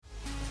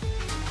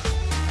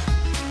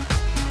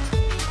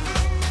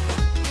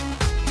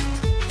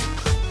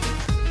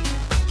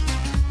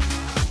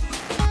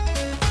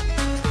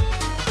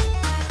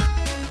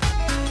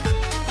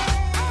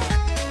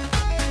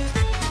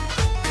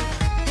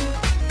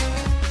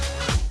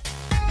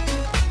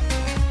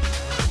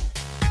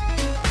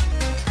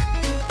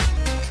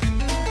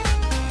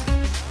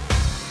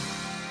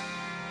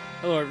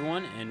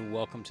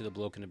welcome to the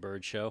Bloke and the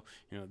Bird Show.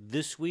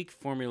 This week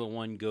Formula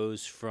One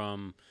goes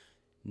from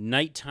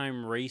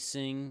nighttime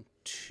racing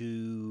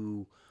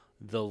to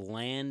the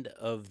land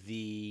of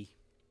the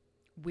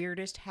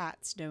weirdest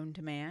hats known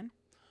to man.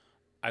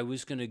 I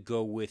was going to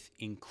go with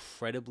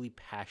incredibly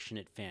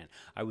passionate fan.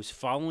 I was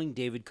following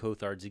David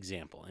Coulthard's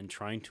example and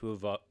trying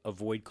to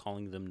avoid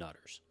calling them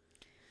nutters.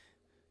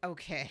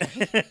 Okay.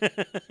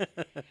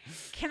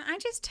 Can I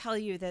just tell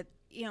you that,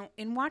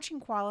 in watching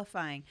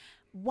qualifying,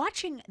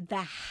 watching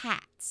the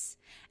hats,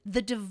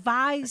 the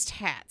devised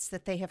hats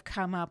that they have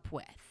come up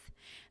with,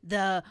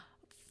 the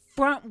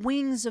front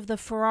wings of the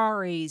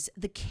Ferraris,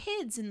 the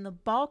kids in the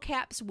ball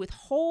caps with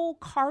whole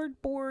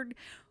cardboard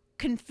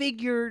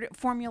configured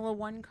Formula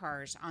One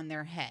cars on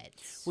their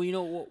heads.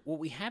 Well, what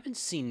we haven't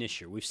seen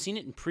this year, we've seen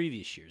it in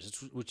previous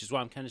years, which is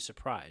why I'm kind of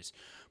surprised.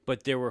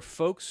 But there were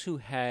folks who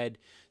had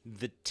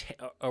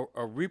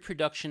a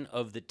reproduction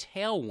of the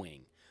tail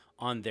wing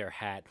on their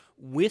hat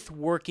with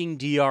working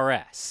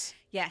DRS.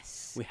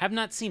 Yes. We have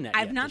not seen that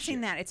yet. I've not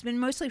seen that. It's been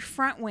mostly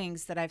front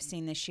wings that I've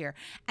seen this year.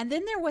 And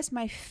then there was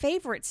my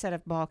favorite set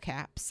of ball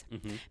caps,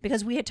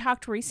 because we had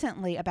talked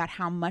recently about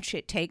how much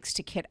it takes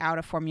to kit out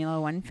a Formula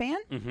One fan.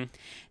 Mm-hmm.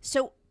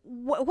 So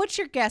what's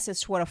your guess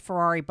as to what a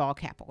Ferrari ball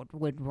cap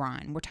would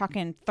run? We're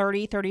talking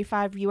 $30,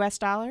 $35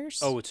 US?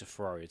 Oh, it's a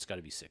Ferrari. It's got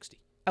to be 60.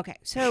 Okay,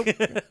 so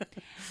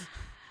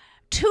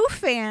two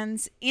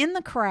fans in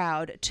the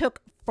crowd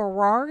took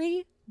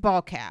Ferrari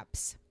ball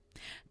caps,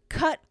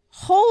 cut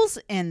holes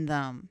in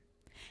them,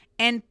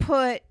 and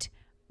put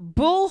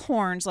bull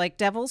horns, like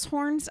devil's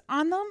horns,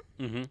 on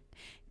them,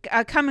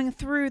 coming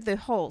through the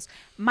holes.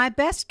 My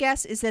best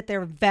guess is that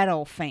they're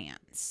Vettel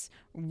fans.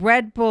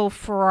 Red Bull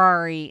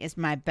Ferrari is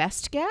my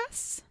best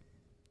guess.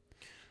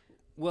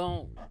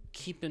 Well,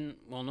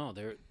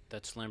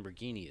 that's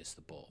Lamborghini is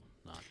the bull,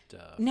 not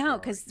no,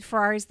 because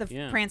Ferrari's the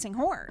prancing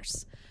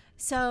horse.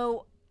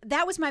 So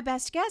that was my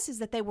best guess, is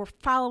that they were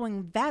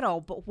following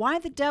Vettel. But why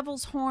the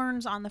devil's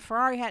horns on the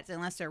Ferrari hats,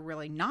 unless they're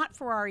really not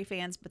Ferrari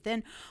fans? But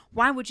then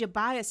why would you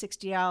buy a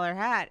 $60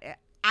 hat?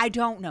 I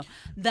don't know.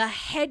 The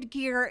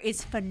headgear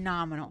is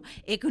phenomenal.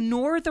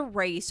 Ignore the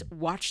race.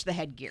 Watch the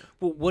headgear.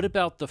 Well, what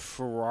about the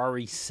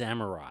Ferrari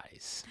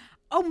Samurais?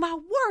 Oh, my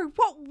word.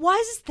 What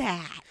was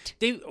that?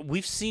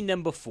 We've seen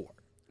them before.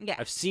 Yeah.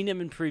 I've seen them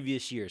in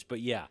previous years.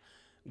 But yeah,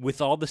 with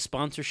all the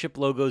sponsorship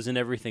logos and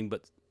everything,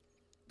 but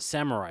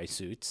samurai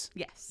suits.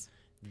 Yes.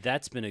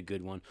 That's been a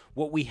good one.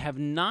 What we have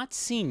not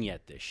seen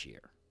yet this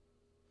year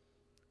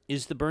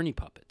is the Bernie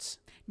puppets.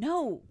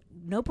 No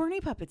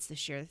Bernie puppets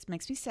this year. This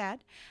makes me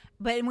sad.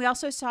 And we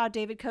also saw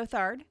David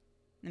Coulthard,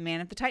 the man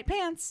of the tight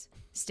pants,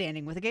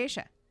 standing with a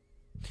geisha.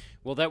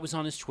 Well, that was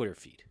on his Twitter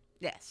feed.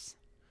 Yes.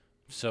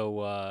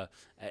 So,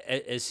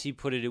 as he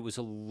put it, it was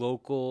a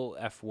local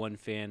F1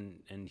 fan,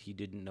 and he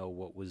didn't know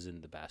what was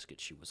in the basket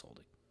she was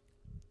holding.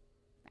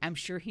 I'm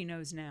sure he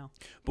knows now.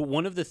 But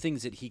one of the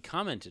things that he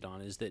commented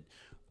on is that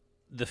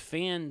the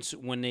fans,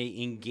 when they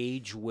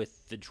engage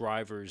with the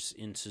drivers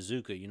in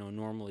Suzuka,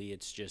 normally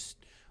it's just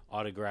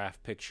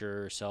autograph,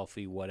 picture,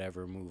 selfie,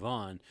 whatever, move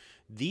on.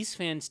 These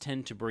fans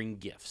tend to bring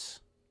gifts.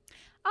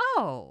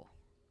 Oh.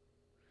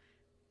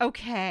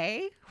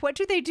 Okay. What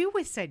do they do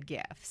with said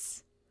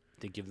gifts?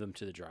 They give them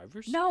to the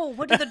drivers? No,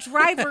 what do the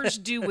drivers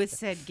do with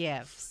said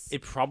gifts?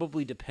 It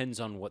probably depends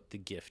on what the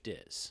gift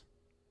is.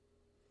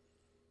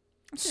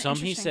 That's some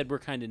he said were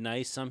kind of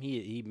nice. Some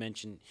he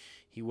mentioned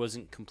he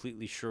wasn't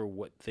completely sure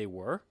what they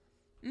were.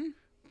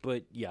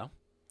 But yeah.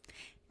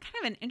 Kind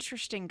of an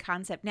interesting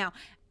concept. Now,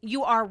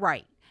 you are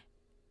right.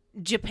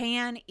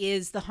 Japan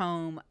is the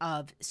home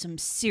of some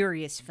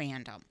serious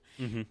fandom.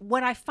 Mm-hmm.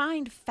 What I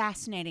find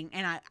fascinating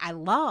and I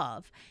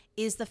love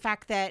is the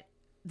fact that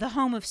the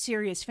home of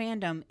serious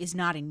fandom is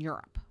not in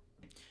Europe.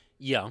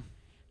 Yeah.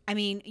 I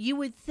mean, you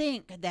would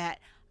think that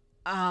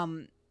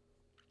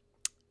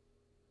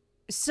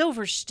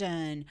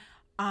Silverstone,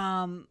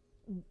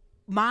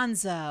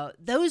 Monza,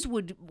 those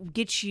would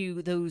get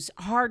you those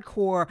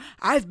hardcore,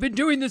 I've been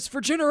doing this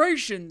for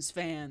generations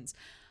fans.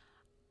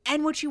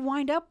 And what you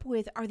wind up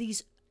with are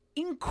these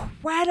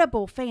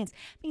incredible fans.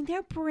 I mean,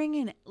 they're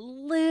bringing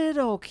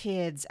little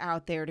kids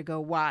out there to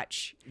go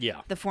watch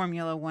the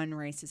Formula One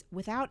races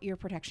without ear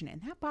protection.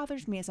 And that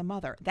bothers me as a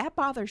mother. That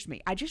bothers me.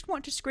 I just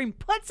want to scream,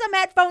 put some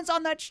headphones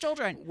on those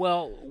children.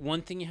 Well,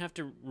 one thing you have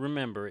to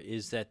remember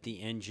is that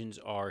the engines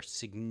are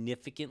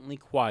significantly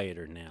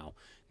quieter now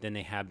than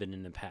they have been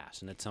in the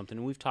past. And that's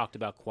something we've talked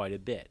about quite a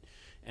bit.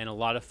 And a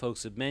lot of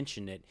folks have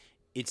mentioned it.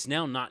 It's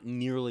now not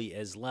nearly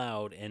as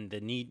loud, and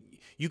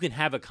you can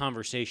have a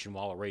conversation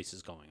while a race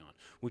is going on,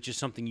 which is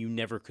something you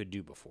never could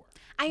do before.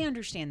 I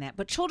understand that,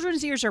 but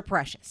children's ears are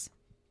precious.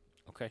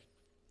 Okay.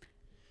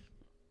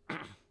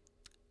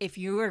 If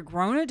you're a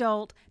grown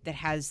adult that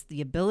has the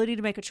ability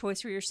to make a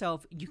choice for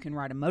yourself, you can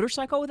ride a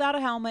motorcycle without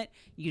a helmet.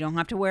 You don't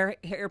have to wear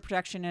ear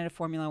protection at a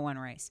Formula One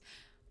race.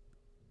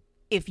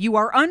 If you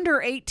are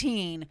under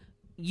 18,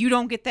 you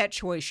don't get that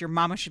choice. Your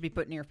mama should be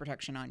putting ear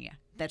protection on you.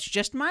 That's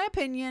just my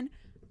opinion.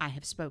 I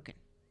have spoken.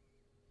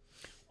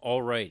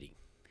 All righty.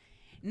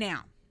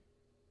 Now,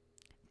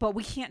 But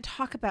we can't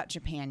talk about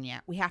Japan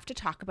yet. We have to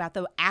talk about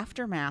the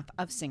aftermath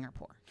of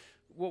Singapore.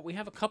 Well, we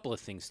have a couple of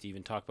things to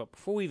even talk about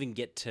before we even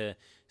get to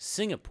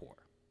Singapore.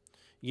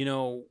 You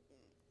know,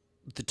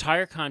 the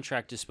tire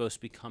contract is supposed to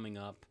be coming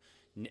up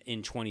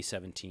in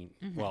 2017.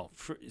 Well,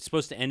 it's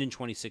supposed to end in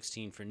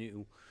 2016 for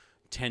new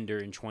tender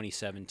in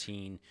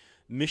 2017.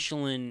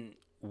 Michelin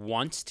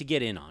wants to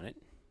get in on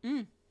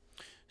it.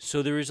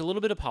 So there is a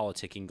little bit of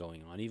politicking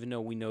going on, even though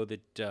we know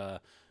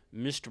that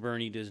Mr.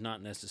 Bernie does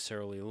not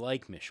necessarily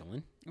like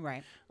Michelin.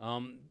 Right.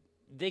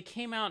 They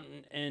came out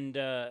and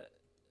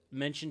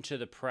mentioned to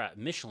the press,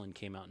 Michelin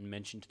came out and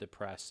mentioned to the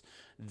press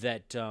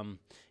that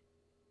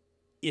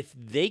if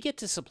they get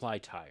to supply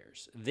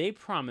tires, they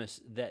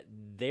promise that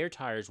their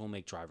tires will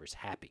make drivers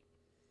happy.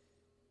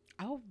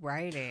 Oh,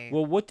 righty.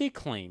 Well, what they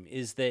claim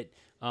is that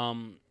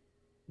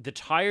the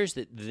tires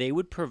that they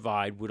would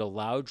provide would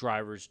allow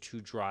drivers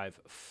to drive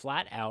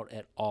flat out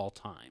at all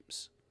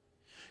times.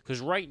 Because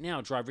right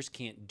now, drivers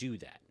can't do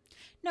that.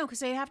 No, because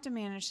they have to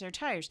manage their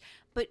tires.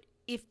 But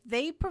if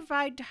they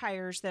provide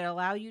tires that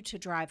allow you to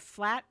drive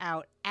flat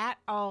out at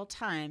all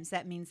times,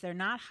 that means they're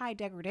not high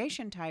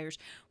degradation tires,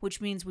 which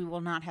means we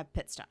will not have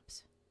pit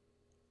stops.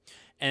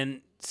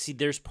 And see,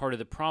 there's part of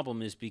the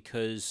problem is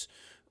because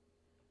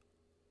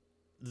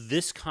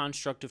this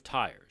construct of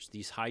tires,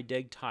 these high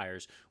deg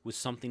tires, was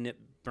something that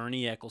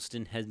Bernie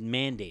Ecclestone had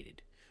mandated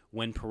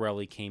when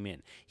Pirelli came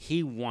in.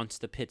 He wants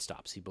the pit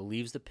stops. He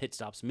believes the pit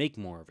stops make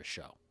more of a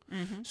show.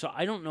 So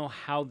I don't know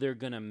how they're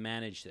going to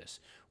manage this.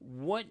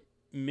 What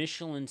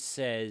Michelin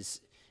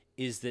says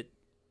is that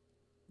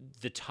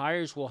the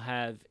tires will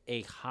have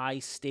a high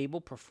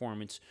stable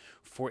performance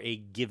for a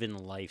given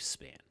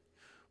lifespan,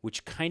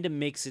 which kind of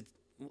makes it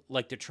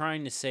like they're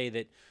trying to say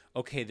that,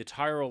 okay, the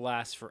tire will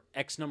last for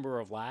X number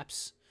of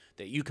laps,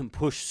 that you can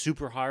push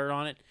super hard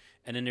on it,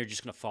 and then they're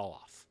just going to fall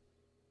off.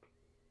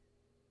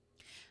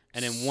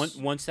 And then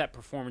once that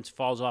performance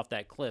falls off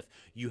that cliff,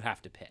 you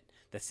have to pit.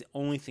 That's the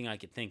only thing I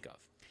could think of.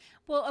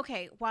 Well,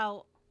 okay,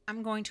 while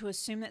I'm going to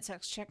assume that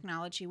such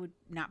technology would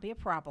not be a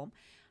problem,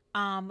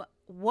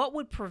 what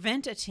would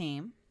prevent a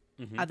team,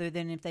 other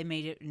than if they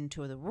made it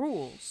into the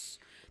rules,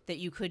 that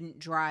you couldn't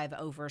drive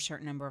over a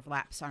certain number of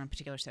laps on a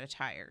particular set of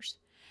tires?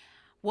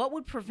 What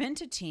would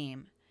prevent a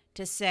team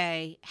to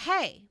say,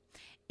 hey,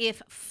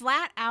 if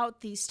flat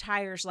out these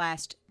tires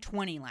last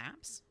 20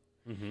 laps,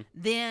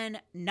 then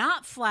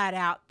not flat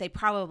out, they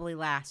probably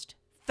last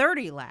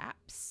 30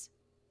 laps.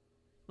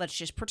 Let's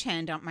just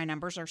pretend my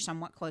numbers are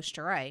somewhat close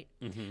to right.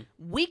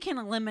 We can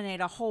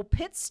eliminate a whole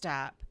pit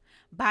stop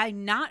by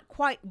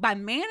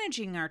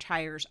managing our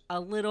tires a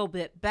little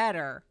bit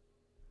better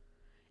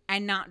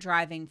and not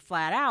driving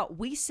flat out.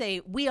 We say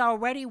we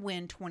already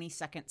win 20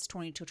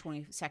 to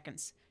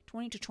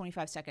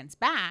 25 seconds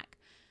back.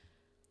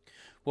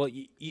 Well,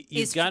 you've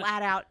is got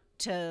flat out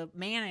to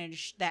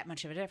manage that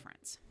much of a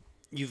difference.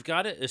 You've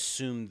got to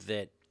assume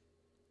that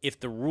if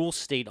the rules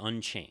stayed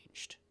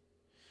unchanged,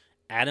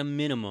 at a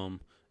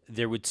minimum,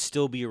 there would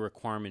still be a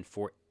requirement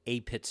for a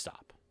pit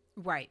stop.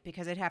 Right,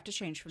 because it'd have to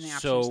change from the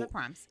options to the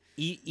primes.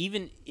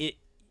 Even it,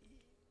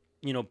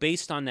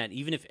 based on that,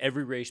 even if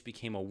every race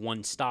became a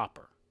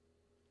one-stopper,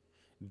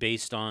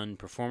 based on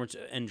performance,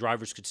 and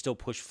drivers could still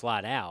push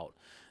flat out,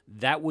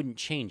 that wouldn't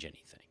change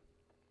anything.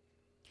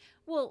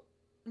 Well,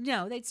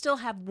 no, they'd still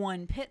have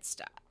one pit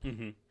stop.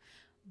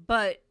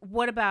 But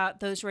what about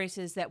those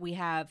races that we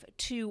have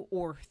 2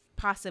 or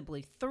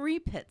possibly 3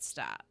 pit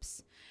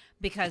stops?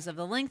 Because of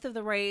the length of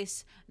the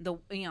race,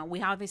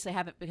 we obviously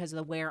have it because of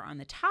the wear on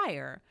the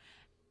tire,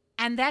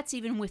 and that's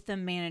even with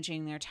them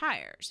managing their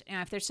tires.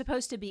 And if there's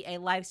supposed to be a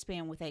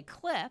lifespan with a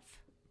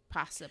cliff,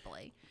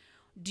 possibly,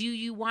 do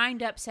you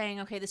wind up saying,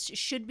 okay, this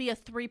should be a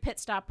 3 pit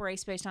stop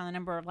race based on the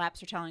number of laps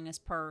they're telling us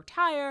per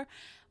tire?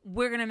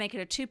 We're going to make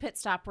it a 2 pit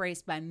stop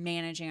race by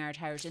managing our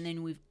tires, and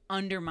then we've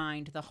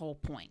undermined the whole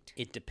point.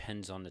 It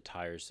depends on the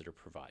tires that are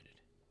provided.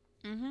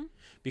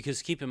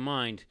 Because keep in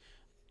mind,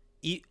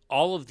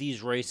 all of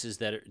these races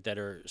that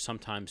are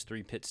sometimes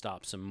 3 pit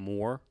stops and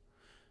more,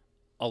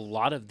 a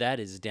lot of that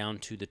is down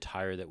to the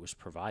tire that was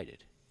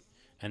provided,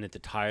 and that the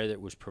tire that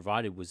was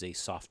provided was a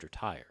softer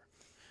tire,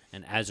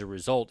 and as a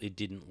result, it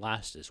didn't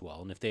last as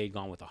well. And if they had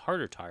gone with a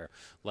harder tire,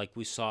 like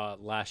we saw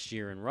last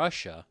year in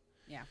Russia,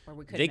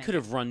 where they could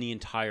have run the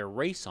entire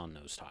race on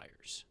those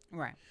tires.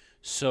 Right.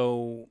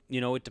 So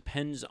it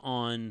depends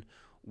on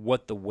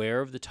what the wear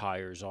of the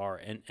tires are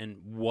and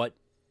what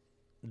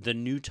the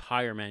new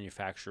tire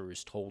manufacturer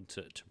is told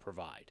to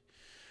provide.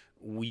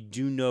 We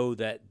do know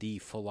that the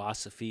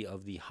philosophy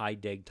of the high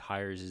deg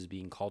tires is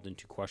being called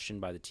into question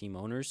by the team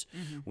owners.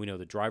 We know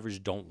the drivers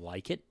don't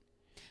like it.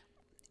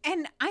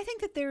 And I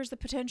think that there's the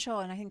potential,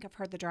 and I think I've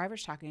heard the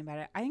drivers talking about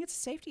it, I think it's a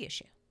safety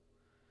issue.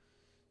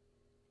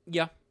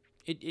 Yeah,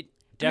 it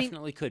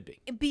definitely could be.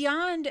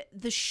 Beyond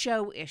the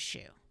show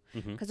issue,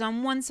 because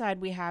on one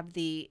side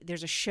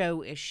there's a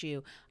show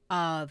issue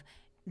of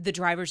the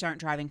drivers aren't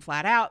driving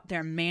flat out,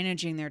 they're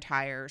managing their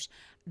tires.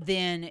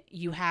 Then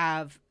you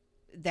have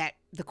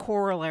the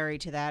corollary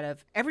to that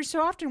of every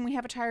so often we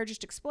have a tire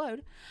just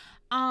explode.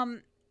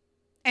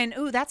 And,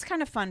 that's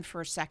kind of fun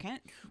for a second.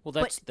 Well,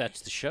 that's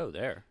the show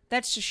there.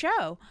 That's the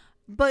show.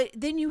 But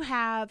then you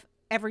have,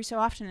 every so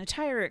often, a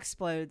tire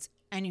explodes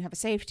and you have a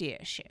safety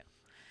issue.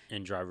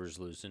 And drivers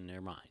losing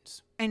their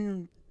minds.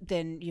 And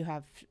then you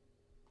have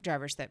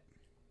drivers that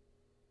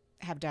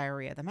have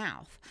diarrhea of the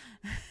mouth.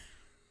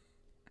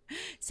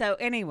 So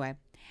anyway,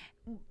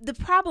 the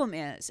problem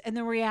is, and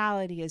the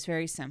reality is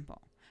very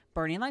simple.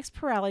 Bernie likes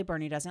Pirelli.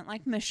 Bernie doesn't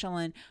like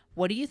Michelin.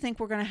 What do you think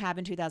we're going to have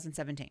in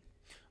 2017?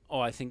 Oh,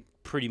 I think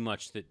pretty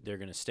much that they're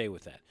going to stay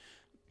with that,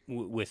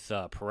 with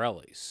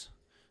Pirellis.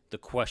 The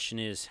question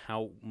is,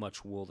 how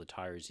much will the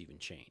tires even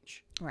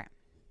change? Right.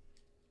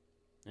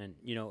 And,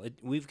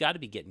 we've got to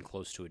be getting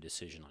close to a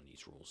decision on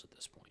these rules at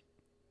this point.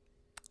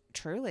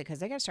 Truly, because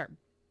they got to start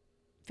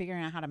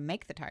figuring out how to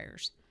make the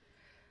tires.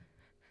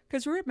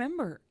 Because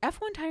remember,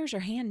 F1 tires are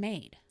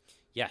handmade.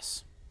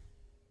 Yes.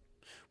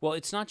 Well,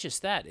 it's not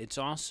just that. It's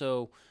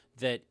also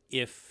that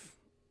if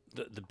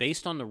the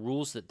based on the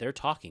rules that they're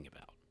talking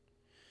about,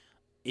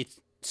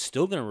 it's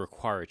still going to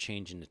require a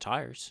change in the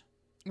tires.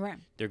 Right.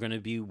 They're going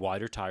to be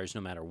wider tires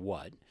no matter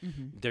what.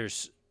 Mm-hmm.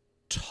 There's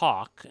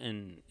talk,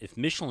 and if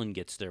Michelin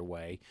gets their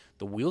way,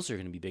 the wheels are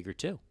going to be bigger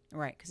too.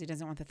 Right, because he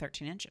doesn't want the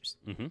 13 inches.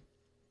 Mm-hmm.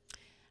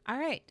 All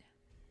right.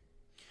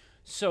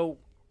 So,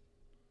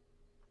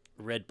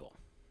 Red Bull.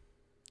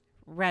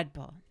 Red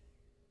Bull.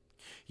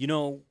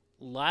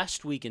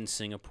 Last week in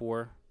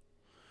Singapore,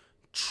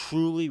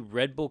 truly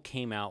Red Bull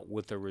came out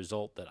with a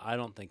result that I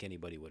don't think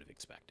anybody would have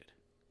expected.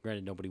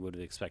 Granted, nobody would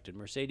have expected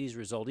Mercedes'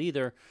 result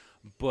either,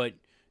 but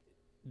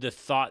the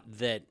thought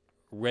that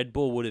Red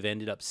Bull would have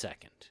ended up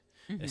second,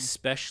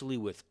 especially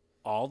with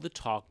all the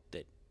talk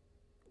that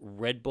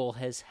Red Bull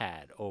has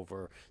had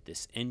over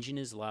this engine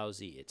is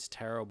lousy, it's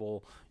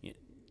terrible,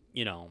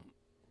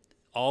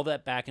 all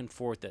that back and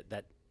forth,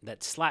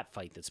 that slap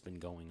fight that's been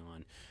going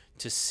on,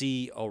 to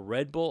see a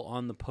Red Bull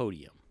on the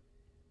podium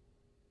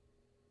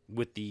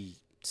with the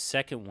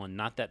second one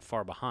not that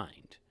far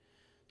behind,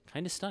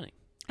 kind of stunning.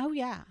 Oh,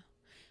 yeah.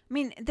 I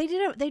mean,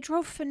 they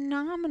drove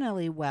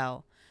phenomenally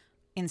well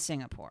in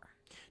Singapore.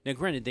 Now,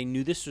 granted, they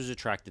knew this was a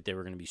track that they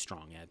were going to be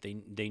strong at.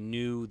 They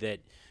knew that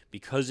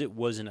because it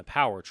wasn't a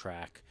power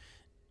track,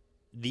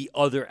 the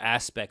other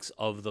aspects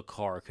of the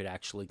car could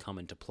actually come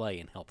into play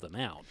and help them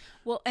out.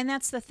 Well, and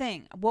that's the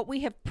thing. What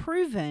we have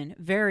proven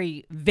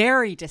very,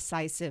 very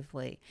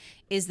decisively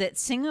is that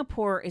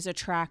Singapore is a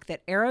track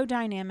that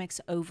aerodynamics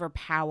over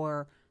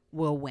power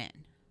will win.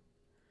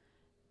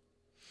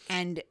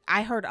 And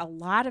I heard a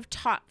lot of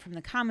talk from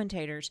the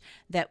commentators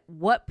that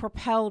what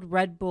propelled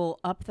Red Bull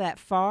up that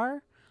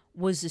far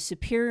was the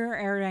superior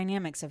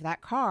aerodynamics of that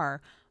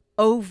car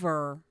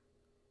over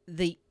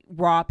the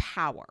raw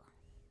power.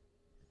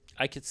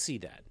 I could see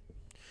that.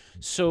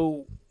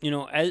 So,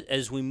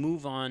 as we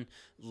move on,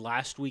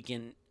 last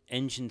weekend,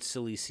 engine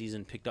silly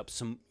season picked up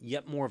some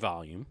yet more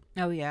volume.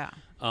 Oh, yeah.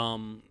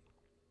 And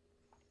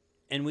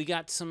we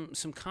got some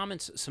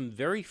comments, some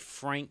very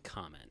frank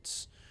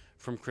comments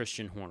from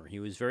Christian Horner. He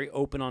was very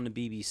open on the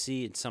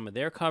BBC and some of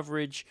their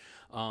coverage,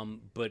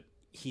 but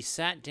he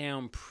sat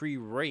down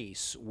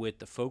pre-race with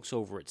the folks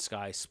over at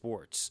Sky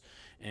Sports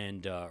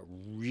and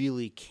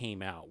really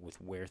came out with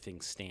where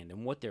things stand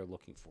and what they're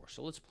looking for.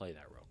 So let's play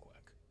that real quick.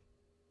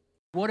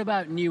 What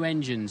about new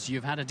engines?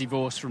 You've had a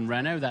divorce from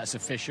Renault, that's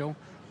official.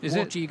 Is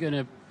it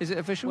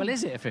official? Well,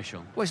 is it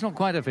official? Well, it's not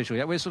quite official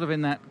yet. We're sort of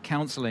in that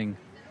counselling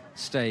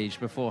stage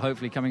before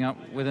hopefully coming up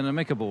with an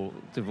amicable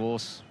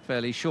divorce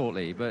fairly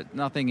shortly, but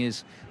nothing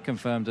is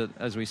confirmed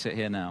as we sit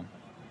here now.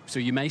 So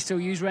you may still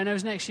use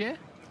Renaults next year?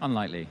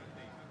 Unlikely.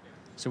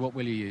 So what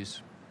will you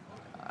use?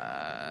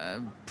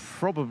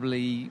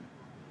 Probably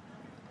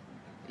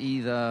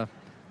either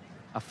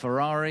a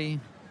Ferrari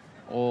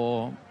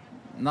or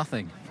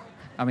nothing.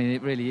 I mean,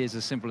 it really is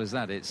as simple as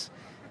that. It's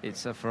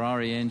a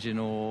Ferrari engine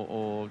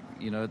or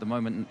at the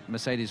moment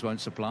Mercedes won't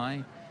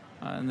supply.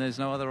 And there's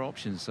no other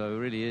options, so it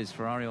really is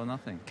Ferrari or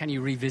nothing. Can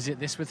you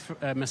revisit this with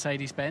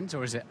Mercedes-Benz,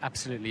 or is it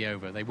absolutely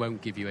over? They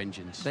won't give you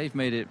engines? They've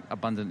made it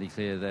abundantly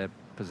clear their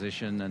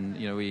position, and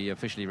we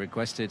officially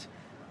requested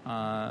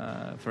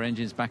for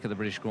engines back at the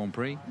British Grand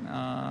Prix,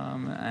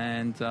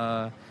 and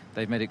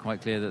they've made it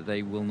quite clear that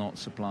they will not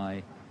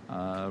supply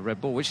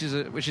Red Bull, which is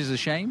a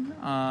shame.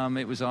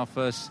 It was our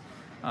first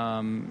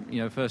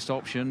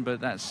option,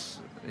 but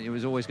it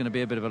was always going to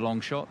be a bit of a long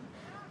shot.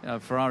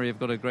 Ferrari have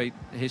got a great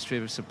history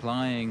of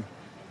supplying,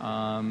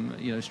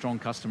 strong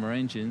customer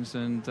engines,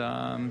 and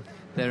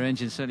their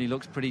engine certainly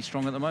looks pretty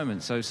strong at the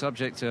moment. So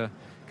subject to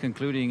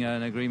concluding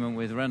an agreement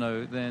with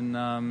Renault, then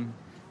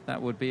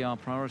that would be our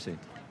priority.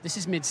 This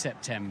is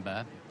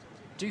mid-September.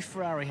 Do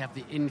Ferrari have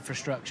the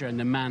infrastructure and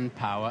the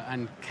manpower,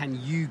 and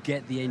can you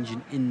get the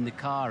engine in the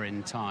car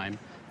in time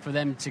for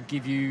them to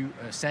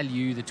sell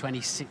you the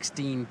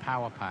 2016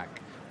 power pack?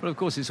 Well, of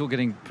course, it's all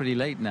getting pretty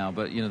late now,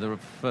 but, the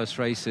first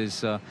race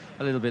is a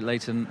little bit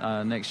later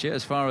next year.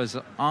 As far as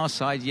our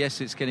side,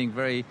 yes, it's getting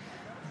very,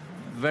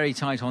 very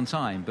tight on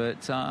time,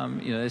 but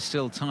there's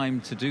still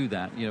time to do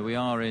that. We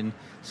are in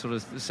sort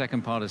of the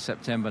second part of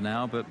September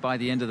now, but by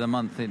the end of the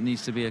month it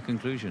needs to be a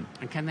conclusion.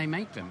 And can they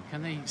make them?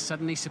 Can they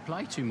suddenly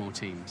supply 2 more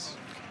teams?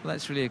 Well,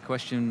 that's really a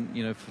question,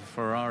 for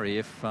Ferrari.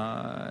 If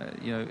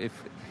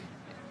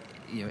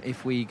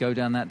we go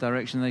down that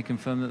direction, they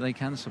confirm that they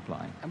can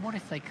supply. And what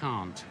if they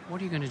can't?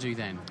 What are you going to do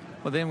then?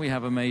 Well, then we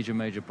have a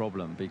major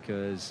problem,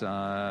 because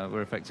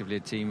we're effectively a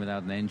team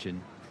without an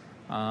engine.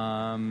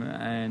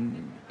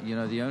 And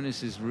the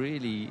onus is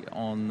really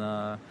on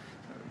the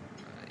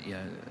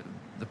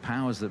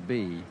powers that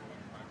be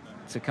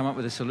to come up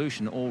with a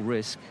solution, all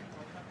risk,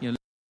 not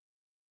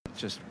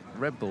just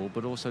Red Bull,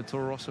 but also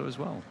Toro Rosso as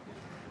well.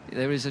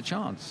 There is a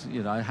chance.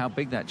 How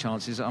big that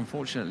chance is,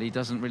 unfortunately,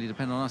 doesn't really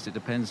depend on us. It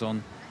depends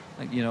on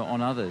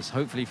others.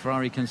 Hopefully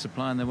Ferrari can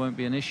supply and there won't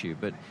be an issue,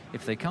 but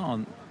if they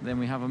can't, then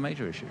we have a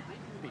major issue.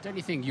 Don't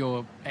you think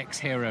your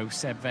ex-hero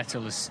Seb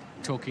Vettel is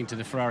talking to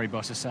the Ferrari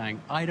bosses saying,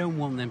 I don't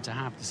want them to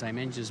have the same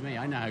engine as me.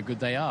 I know how good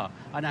they are.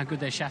 I know how good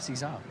their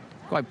chassis are.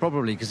 Quite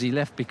probably, because he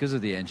left because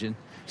of the engine.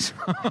 So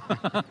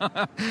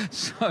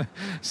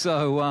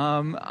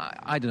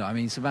I don't know. I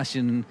mean,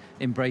 Sebastian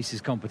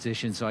embraces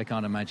competition, so I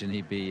can't imagine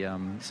he'd be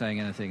saying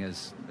anything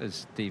as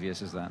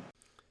devious as that.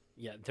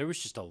 Yeah, there was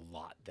just a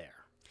lot there.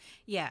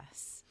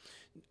 Yes.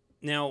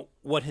 Now,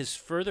 what has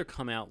further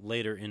come out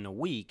later in the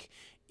week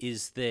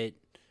is that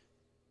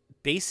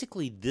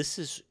basically this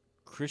is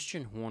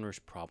Christian Horner's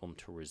problem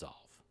to resolve.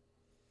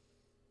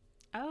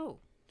 Oh.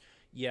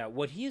 Yeah,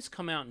 what he has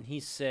come out and he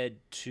said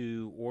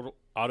to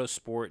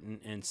Autosport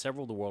and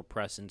several of the world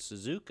press in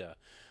Suzuka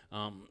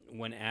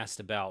when asked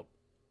about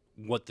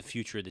what the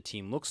future of the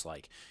team looks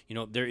like.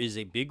 There is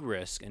a big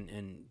risk,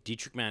 and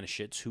Dietrich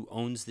Mateschitz, who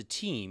owns the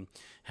team,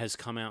 has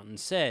come out and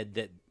said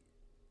that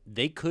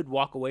they could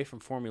walk away from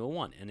Formula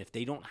One. And if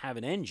they don't have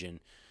an engine,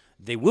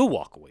 they will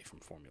walk away from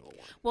Formula One.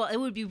 Well, it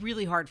would be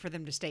really hard for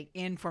them to stay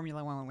in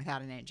Formula One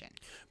without an engine.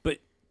 But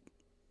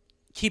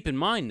keep in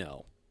mind,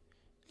 though,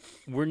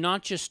 we're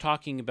not just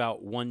talking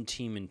about one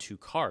team and 2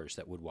 cars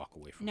that would walk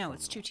away from Formula One. No,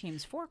 it's 2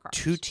 teams, 4 cars.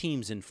 2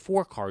 teams and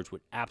 4 cars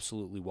would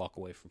absolutely walk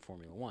away from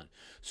Formula One.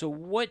 So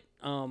what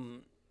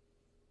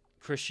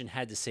Christian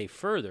had to say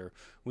further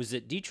was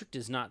that Dietrich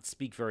does not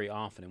speak very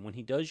often, and when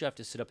he does, you have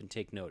to sit up and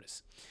take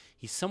notice.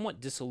 He's somewhat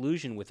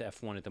disillusioned with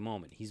F1 at the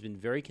moment. He's been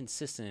very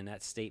consistent in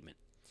that statement.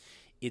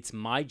 It's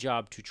my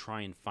job to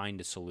try and find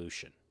a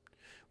solution.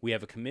 We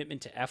have a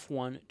commitment to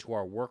F1, to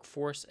our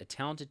workforce, a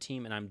talented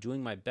team, and I'm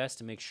doing my best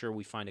to make sure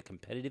we find a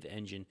competitive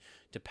engine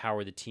to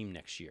power the team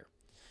next year.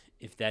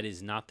 If that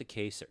is not the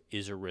case, there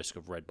is a risk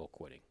of Red Bull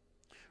quitting.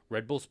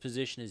 Red Bull's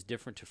position is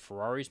different to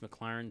Ferrari's,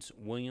 McLaren's,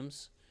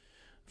 Williams.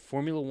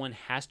 Formula One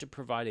has to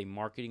provide a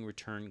marketing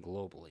return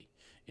globally.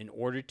 In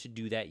order to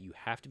do that, you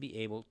have to be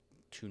able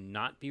to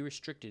not be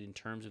restricted in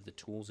terms of the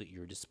tools at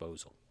your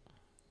disposal.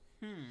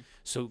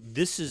 So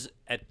this is,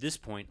 at this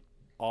point,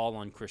 all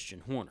on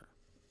Christian Horner.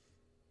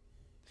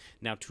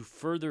 Now, to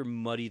further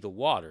muddy the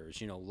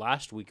waters,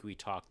 last week we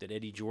talked that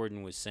Eddie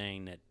Jordan was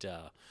saying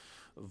that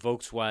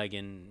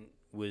Volkswagen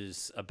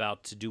was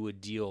about to do a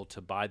deal to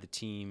buy the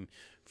team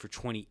for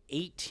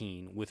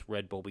 2018 with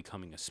Red Bull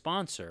becoming a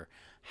sponsor.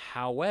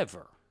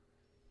 However,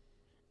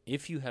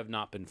 if you have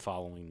not been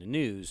following the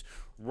news,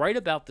 right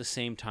about the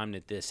same time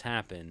that this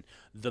happened,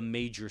 the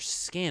major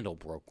scandal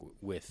broke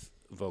with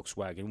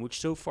Volkswagen, which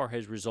so far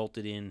has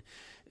resulted in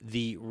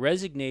the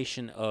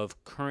resignation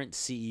of current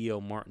CEO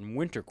Martin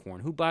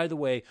Winterkorn, who, by the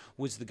way,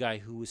 was the guy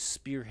who was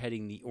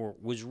spearheading or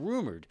was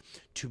rumored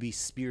to be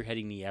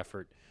spearheading the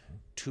effort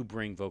to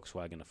bring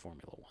Volkswagen to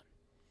Formula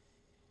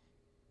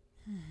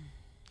One.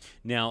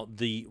 Now,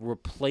 the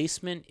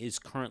replacement is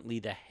currently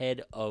the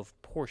head of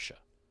Porsche.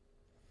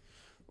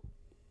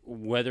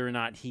 Whether or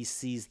not he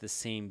sees the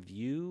same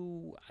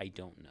view, I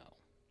don't know.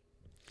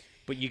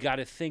 But you got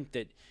to think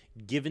that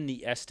given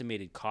the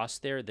estimated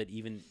cost there, that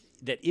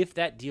if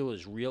that deal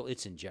is real,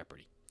 it's in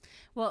jeopardy.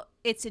 Well,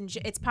 it's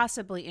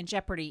possibly in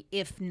jeopardy,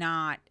 if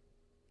not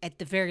at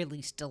the very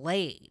least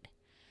delayed.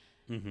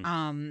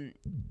 Mm-hmm.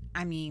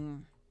 I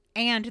mean,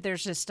 and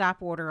there's a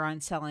stop order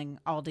on selling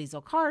all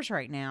diesel cars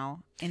right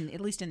now,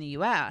 at least in the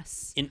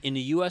U.S. In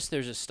the U.S.,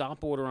 there's a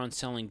stop order on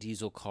selling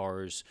diesel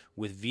cars,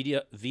 with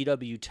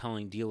VW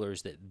telling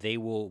dealers that they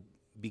will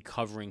be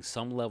covering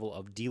some level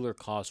of dealer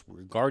costs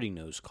regarding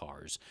those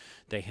cars.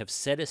 They have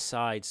set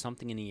aside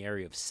something in the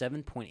area of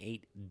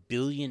 $7.8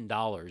 billion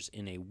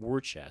in a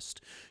war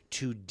chest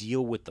to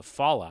deal with the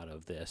fallout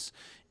of this.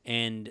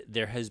 And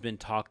there has been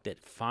talk that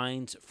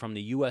fines from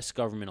the U.S.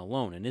 government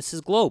alone, and this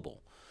is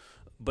global,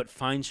 but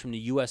fines from the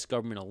U.S.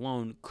 government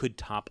alone could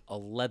top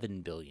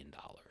 $11 billion.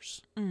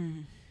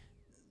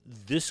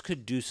 This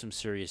could do some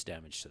serious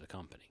damage to the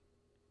company.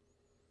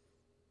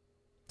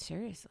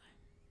 Seriously,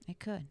 it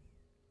could.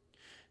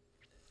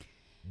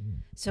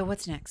 So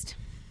what's next?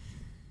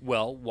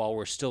 Well, while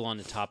we're still on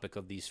the topic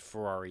of these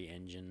Ferrari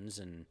engines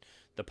and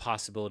the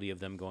possibility of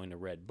them going to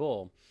Red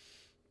Bull,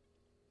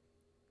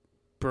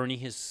 Bernie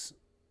has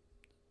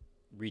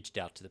reached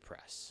out to the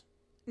press.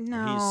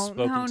 No.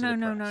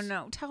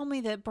 Tell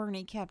me that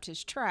Bernie kept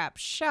his trap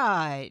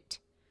shut.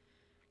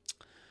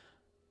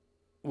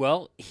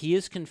 Well, he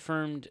has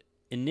confirmed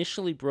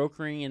initially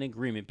brokering an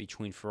agreement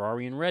between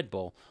Ferrari and Red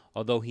Bull,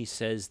 although he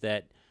says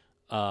that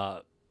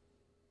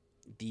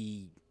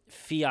the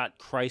Fiat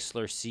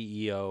Chrysler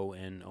CEO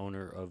and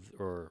owner of,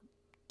 or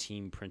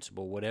team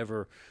principal,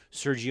 whatever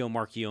Sergio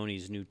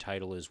Marchionne's new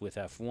title is with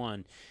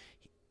F1,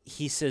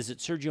 he says that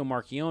Sergio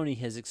Marchionne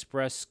has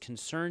expressed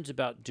concerns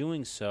about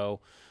doing so,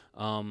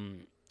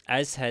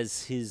 as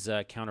has his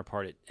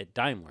counterpart at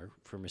Daimler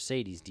for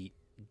Mercedes,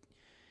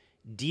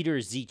 Dieter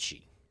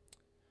Zetsche.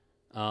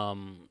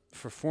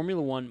 For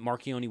Formula One,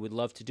 Marchionne would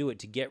love to do it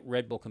to get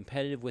Red Bull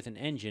competitive with an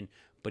engine,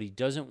 but he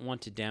doesn't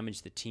want to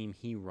damage the team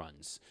he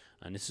runs.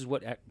 And this is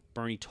what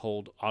Bernie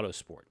told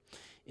Autosport.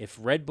 If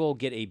Red Bull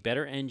get a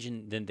better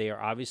engine, then they are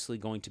obviously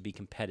going to be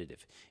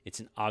competitive. It's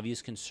an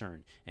obvious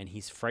concern, and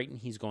he's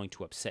frightened he's going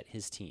to upset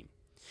his team.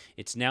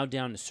 It's now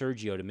down to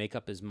Sergio to make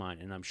up his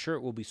mind, and I'm sure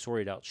it will be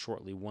sorted out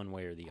shortly one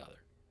way or the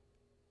other.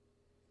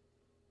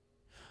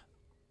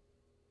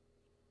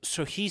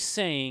 So he's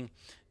saying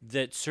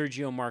that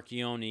Sergio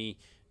Marchionne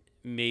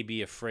may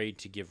be afraid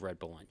to give Red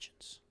Bull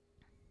engines.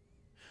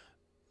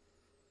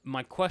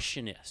 My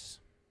question is,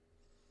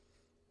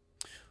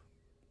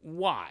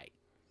 why?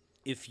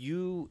 If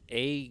you,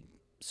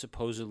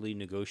 supposedly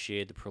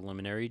negotiated the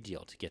preliminary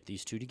deal to get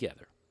these two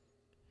together,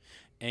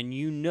 and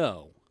you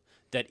know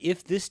that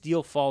if this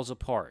deal falls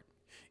apart,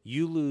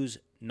 you lose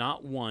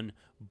not one,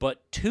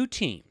 but two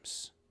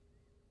teams.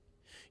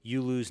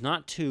 You lose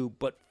not two,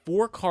 but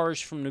 4 cars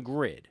from the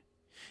grid.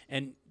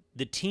 And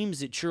the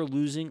teams that you're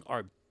losing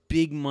are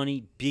big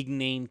money, big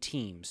name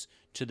teams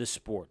to the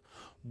sport.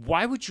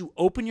 Why would you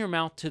open your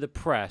mouth to the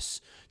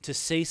press to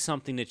say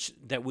something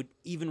that would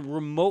even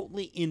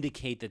remotely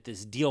indicate that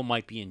this deal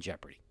might be in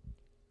jeopardy?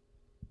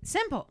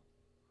 Simple.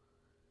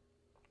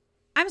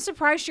 I'm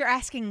surprised you're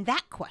asking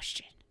that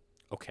question.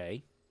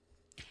 Okay.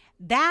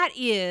 That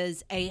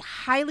is a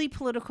highly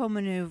political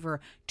maneuver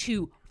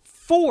to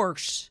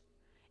force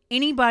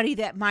anybody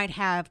that might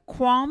have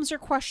qualms or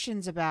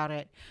questions about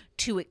it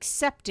to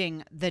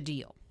accepting the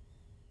deal.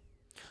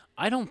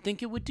 I don't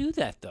think it would do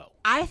that, though.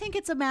 I think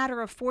it's a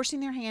matter of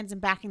forcing their hands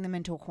and backing them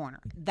into a corner.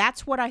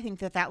 That's what I think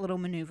that little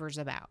maneuver is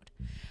about.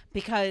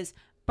 Because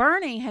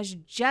Bernie has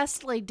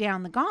just laid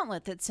down the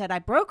gauntlet that said, I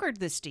brokered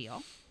this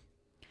deal.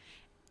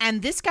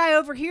 And this guy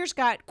over here's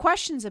got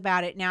questions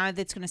about it now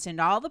that's going to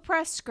send all the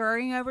press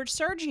scurrying over to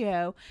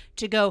Sergio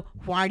to go,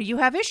 why do you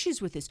have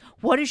issues with this?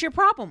 What is your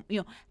problem?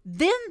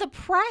 Then the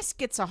press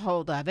gets a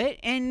hold of it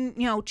and,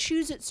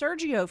 chews at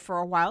Sergio for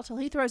a while till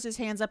he throws his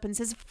hands up and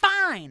says,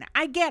 fine,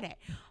 I get it.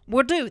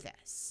 We'll do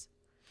this.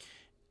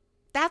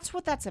 That's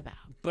what that's about.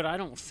 But I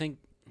don't think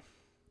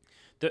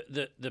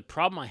the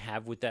problem I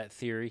have with that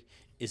theory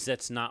is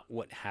that's not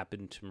what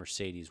happened to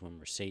Mercedes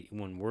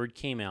when word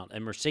came out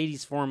and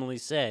Mercedes formally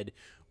said,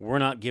 we're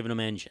not giving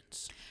them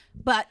engines.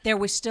 But there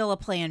was still a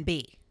plan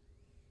B.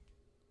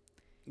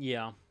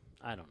 Yeah,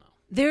 I don't know.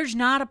 There's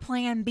not a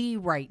plan B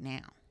right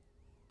now.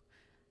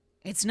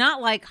 It's not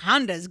like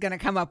Honda's going to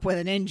come up with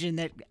an engine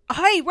that,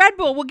 hey, Red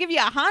Bull, we'll give you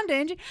a Honda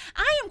engine.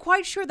 I am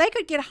quite sure they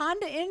could get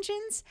Honda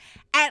engines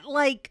at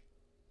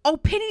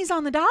pennies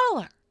on the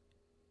dollar.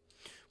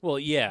 Well,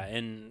 yeah,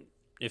 and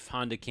if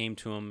Honda came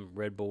to him,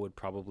 Red Bull would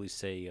probably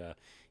say,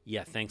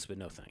 yeah, thanks, but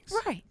no thanks.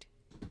 Right.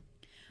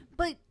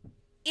 But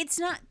it's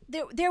not,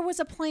 there was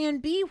a plan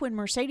B when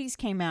Mercedes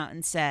came out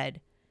and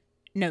said,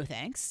 no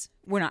thanks,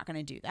 we're not going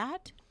to do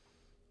that.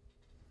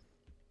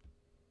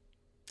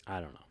 I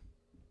don't know.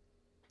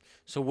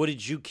 So what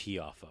did you key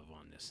off of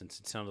on this, since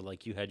it sounded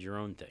like you had your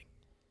own thing?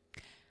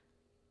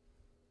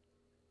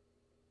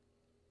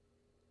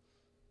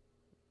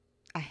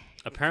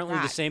 Apparently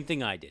the same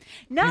thing I did.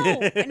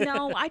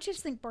 No, I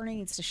just think Bernie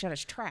needs to shut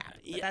his trap.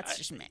 But that's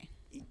just me.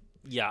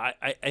 Yeah,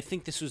 I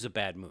think this was a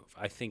bad move.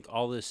 I think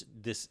all this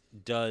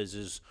does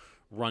is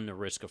run the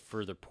risk of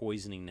further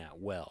poisoning that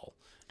well.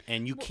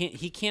 And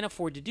he can't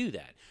afford to do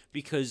that,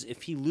 because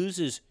if he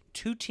loses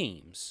 2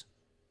 teams,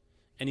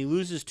 and he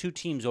loses 2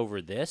 teams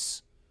over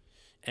this,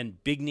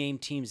 and big name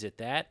teams at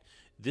that,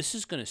 this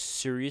is going to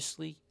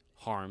seriously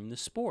harm the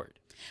sport.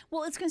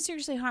 Well, it's going to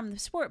seriously harm the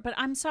sport, but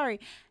I'm sorry.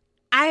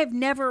 I have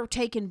never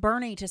taken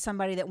Bernie to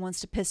somebody that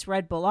wants to piss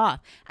Red Bull off.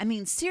 I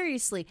mean,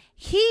 seriously,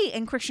 he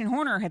and Christian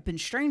Horner have been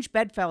strange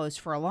bedfellows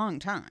for a long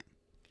time.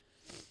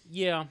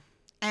 Yeah.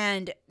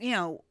 And,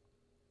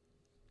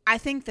 I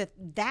think that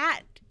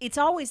it's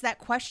always that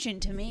question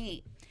to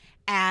me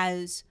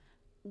as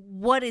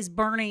what is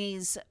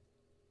Bernie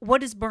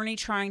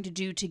trying to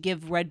do to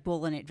give Red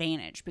Bull an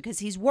advantage? Because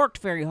he's worked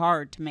very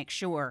hard to make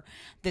sure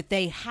that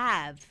they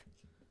have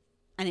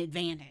an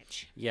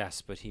advantage.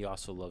 Yes, but he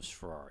also loves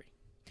Ferrari.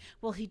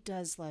 Well, he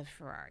does love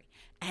Ferrari.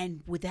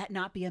 And would that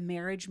not be a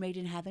marriage made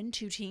in heaven?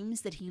 2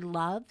 teams that he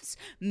loves,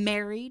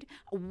 married,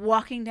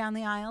 walking down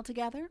the aisle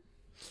together?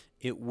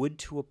 It would,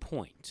 to a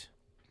point.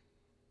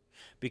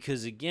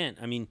 Because, again,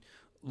 I mean,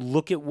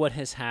 look at what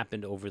has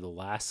happened over the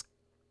last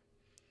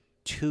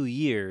 2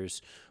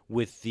 years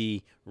with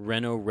the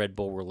Renault-Red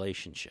Bull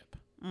relationship.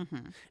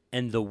 Mm-hmm.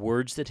 And the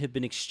words that have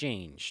been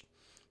exchanged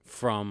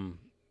from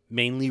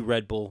mainly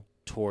Red Bull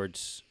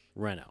towards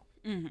Renault.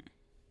 Mm-hmm.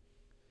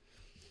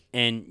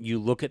 And you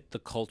look at the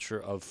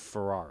culture of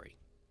Ferrari.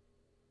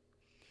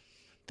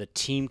 The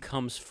team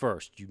comes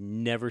first. You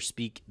never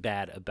speak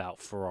bad about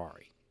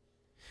Ferrari.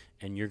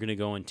 And you're going to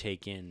go and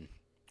take in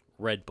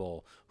Red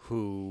Bull,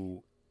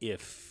 who,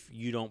 if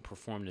you don't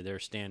perform to their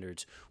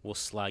standards, will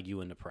slag you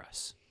in the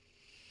press.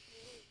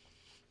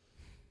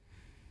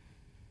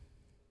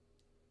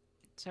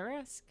 It's a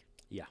risk.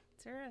 Yeah.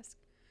 It's a risk.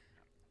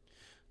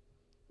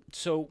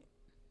 So,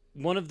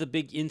 one of the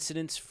big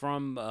incidents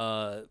from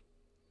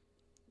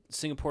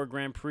Singapore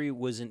Grand Prix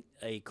was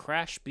a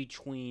crash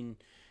between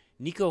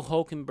Nico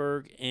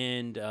Hülkenberg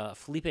and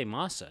Felipe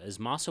Massa as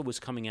Massa was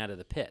coming out of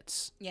the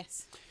pits.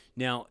 Yes.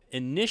 Now,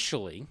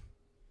 initially,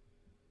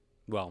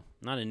 well,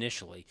 not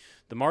initially,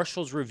 the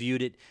marshals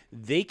reviewed it.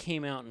 They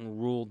came out and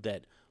ruled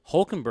that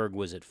Hülkenberg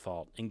was at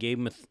fault and gave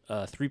him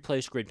a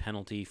three-place grid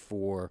penalty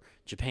for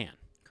Japan.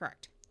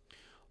 Correct.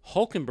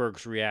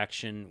 Hülkenberg's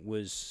reaction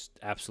was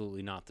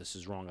absolutely not, this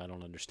is wrong, I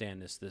don't understand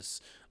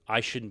this, I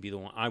shouldn't be the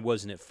one, I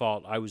wasn't at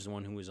fault, I was the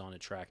one who was on the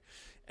track.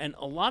 And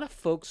a lot of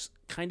folks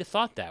kind of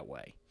thought that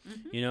way.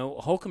 Mm-hmm. You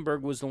know,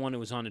 Hülkenberg was the one who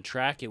was on the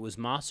track, it was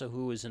Massa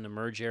who was in the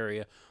merge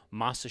area.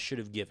 Massa should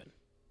have given.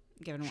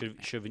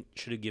 Should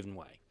have given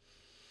way.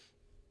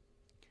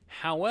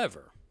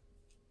 However,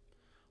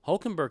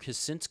 Hülkenberg has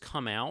since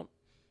come out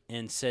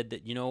and said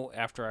that, you know,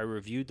 after I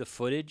reviewed the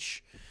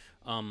footage,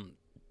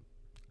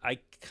 I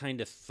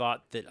kind of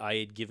thought that I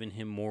had given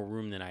him more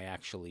room than I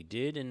actually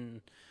did,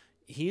 and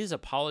he has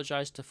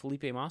apologized to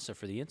Felipe Massa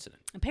for the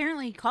incident.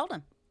 Apparently he called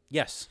him.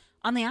 Yes.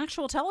 On the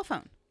actual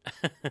telephone.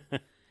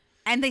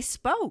 And they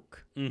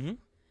spoke. Mm-hmm.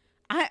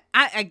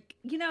 I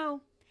you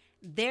know,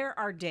 there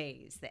are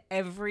days that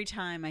every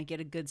time I get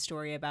a good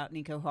story about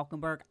Nico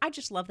Hülkenberg, I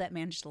just love that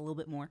man just a little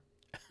bit more.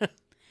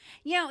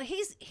 You know,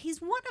 he's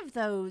one of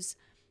those...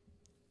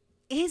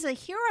 He's a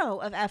hero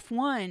of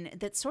F1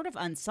 that's sort of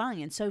unsung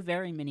in so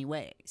very many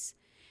ways.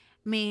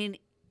 I mean,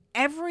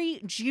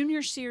 every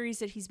junior series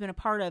that he's been a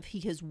part of, he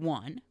has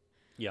won.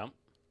 Yeah.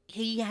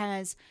 He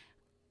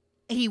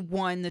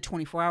won the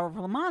 24-hour of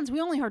Le Mans.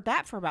 We only heard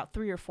that for about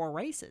 3 or 4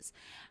 races.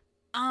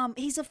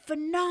 He's a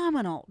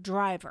phenomenal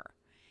driver.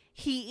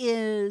 He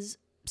is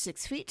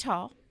 6 feet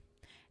tall,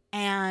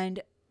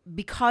 and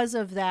because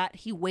of that,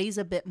 he weighs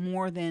a bit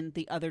more than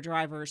the other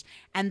drivers,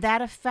 and that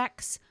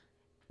affects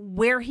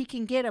where he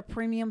can get a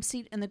premium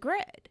seat in the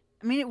grid.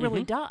 I mean, it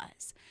really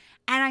does.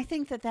 And I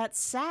think that that's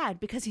sad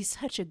because he's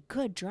such a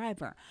good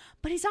driver.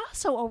 But he's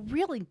also a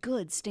really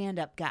good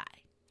stand-up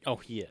guy. Oh,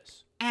 he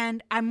is.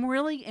 And I'm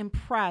really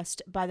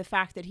impressed by the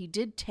fact that he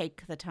did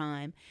take the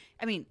time.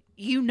 I mean,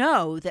 you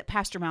know that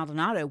Pastor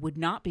Maldonado would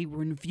not be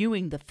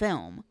reviewing the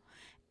film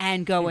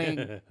and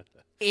going,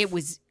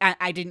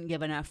 I didn't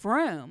give enough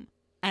room,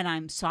 and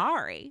I'm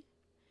sorry.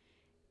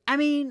 I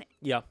mean,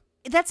 yeah,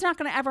 that's not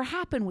going to ever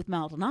happen with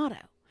Maldonado.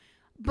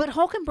 But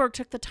Hülkenberg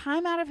took the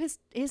time out of his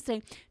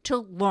thing to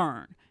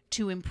learn,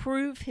 to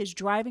improve his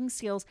driving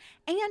skills,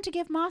 and to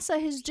give Massa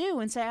his due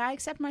and say, I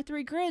accept my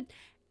 3 grid,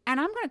 and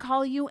I'm going to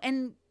call you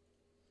and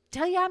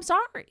tell you I'm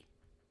sorry.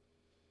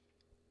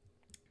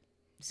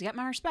 He's got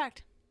my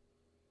respect.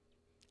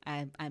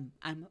 I'm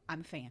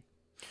a fan.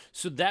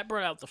 So that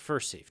brought out the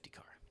first safety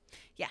car.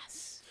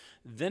 Yes.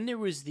 Then there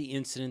was the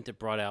incident that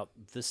brought out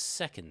the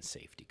second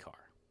safety car.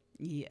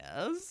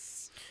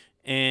 Yes.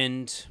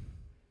 And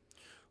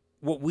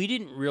what we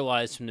didn't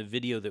realize from the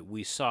video that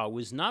we saw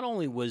was not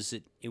only was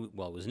it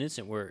was an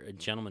incident where a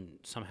gentleman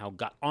somehow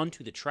got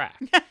onto the track.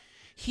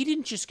 He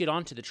didn't just get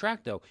onto the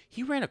track, though.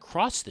 He ran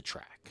across the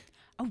track.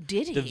 Oh,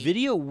 did he? The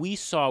video we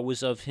saw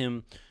was of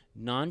him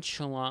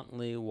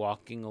nonchalantly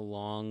walking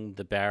along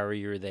the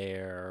barrier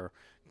there,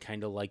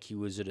 kind of like he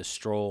was at a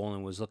stroll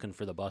and was looking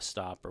for the bus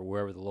stop or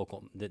wherever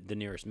the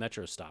nearest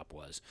metro stop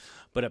was.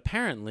 But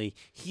apparently,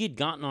 he had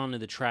gotten onto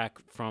the track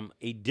from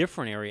a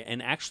different area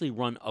and actually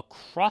run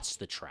across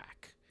the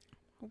track.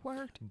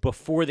 Word.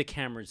 Before the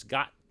cameras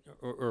got,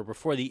 or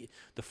before the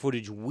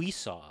footage we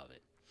saw of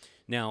it.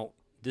 Now,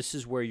 this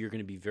is where you're going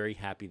to be very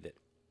happy that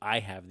I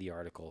have the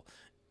article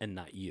and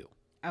not you.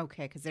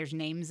 Okay, because there's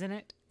names in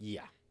it?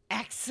 Yeah.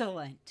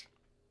 Excellent.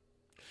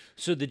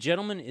 So the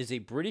gentleman is a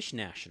British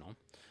national,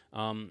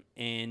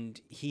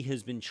 and he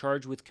has been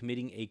charged with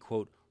committing a,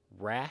 quote,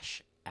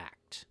 rash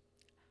act.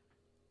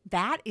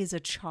 That is a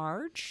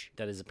charge?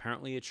 That is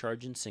apparently a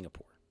charge in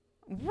Singapore.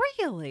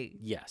 Really?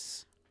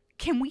 Yes.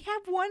 Can we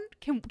have one?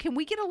 Can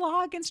we get a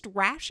law against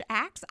rash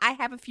acts? I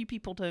have a few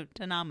people to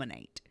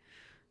nominate.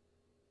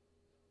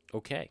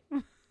 Okay.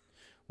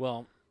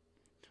 Well,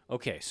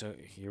 okay, so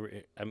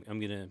here I'm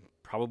going to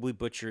probably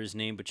butcher his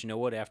name, but you know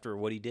what? After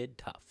what he did,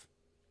 tough.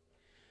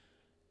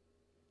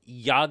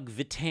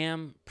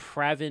 Yogvitam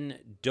Pravin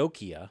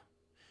Dokia,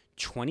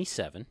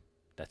 27.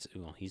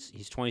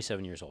 He's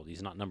 27 years old.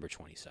 He's not number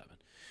 27.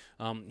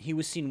 He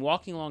was seen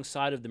walking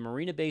alongside of the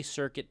Marina Bay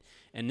Circuit,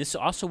 and this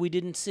also we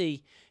didn't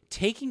see,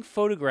 taking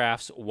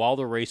photographs while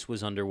the race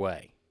was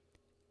underway.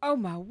 Oh,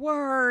 my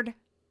word.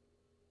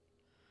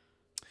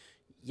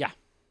 Yeah.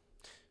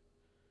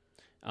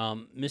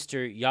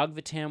 Mr.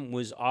 Yogvitam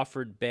was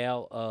offered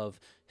bail of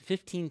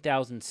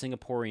 15,000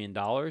 Singaporean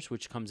dollars,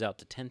 which comes out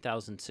to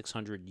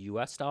 10,600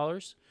 US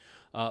dollars,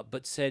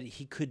 but said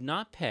he could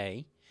not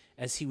pay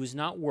as he was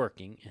not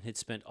working and had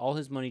spent all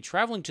his money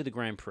traveling to the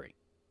Grand Prix.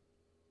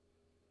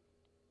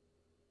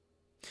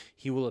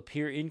 He will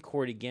appear in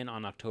court again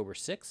on October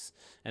 6th,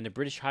 and the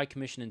British High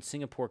Commission in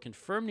Singapore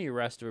confirmed the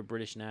arrest of a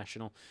British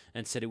national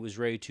and said it was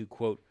ready to,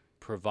 quote,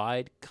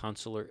 provide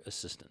consular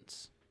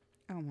assistance.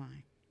 Oh,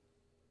 my.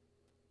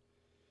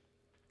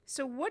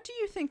 So what do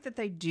you think that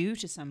they do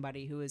to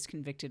somebody who is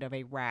convicted of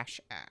a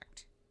rash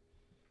act?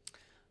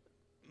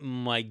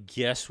 My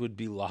guess would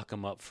be lock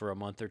him up for a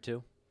month or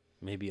two,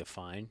 maybe a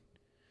fine,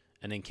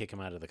 and then kick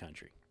him out of the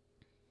country.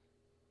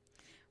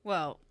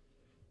 Well,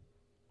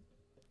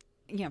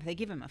 if they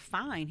give him a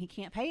fine, he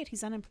can't pay it.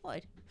 He's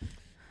unemployed.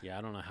 Yeah,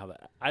 I don't know how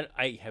that...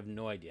 I have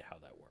no idea how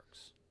that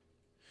works.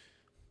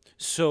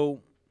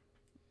 So,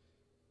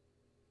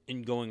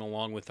 in going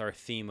along with our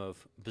theme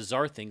of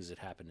bizarre things that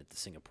happened at the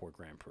Singapore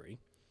Grand Prix...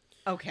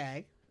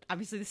 Okay.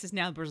 Obviously, this is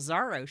now the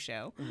Bizarro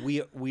show.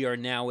 We are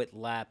now at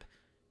lap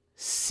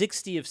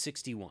 60 of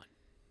 61.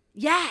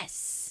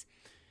 Yes!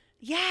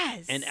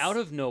 Yes! And out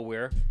of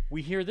nowhere,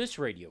 we hear this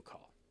radio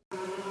call.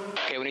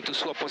 Okay, we need to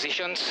swap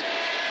positions.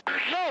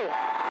 No!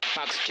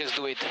 Max, just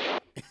do it.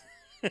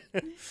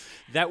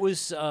 That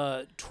was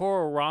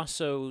Toro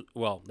Rosso...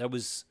 Well, that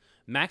was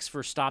Max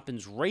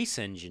Verstappen's race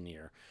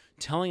engineer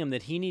telling him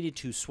that he needed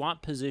to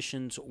swap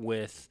positions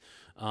with...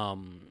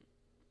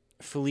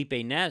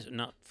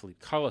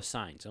 Carlos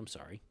Sainz, I'm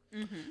sorry.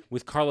 Mm-hmm.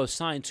 With Carlos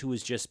Sainz, who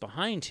was just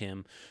behind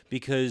him,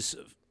 because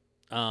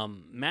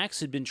Max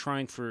had been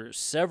trying for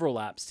several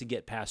laps to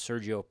get past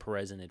Sergio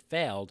Perez and had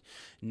failed.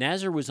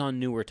 Nasser was on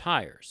newer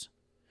tires.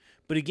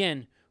 But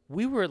again,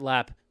 we were at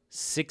lap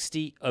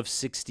 60 of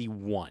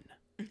 61.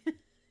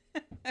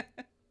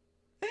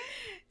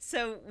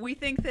 So we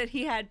think that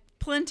he had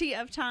plenty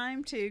of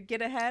time to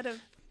get ahead of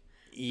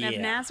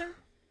Nasser?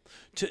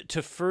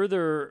 To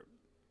further...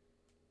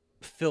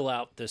 fill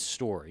out this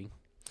story,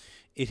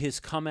 it has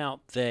come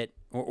out that,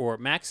 or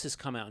Max has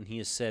come out and he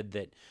has said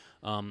that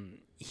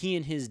he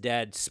and his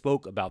dad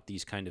spoke about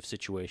these kind of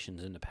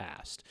situations in the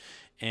past.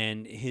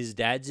 And his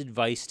dad's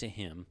advice to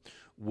him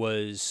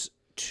was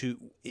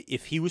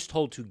if he was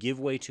told to give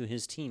way to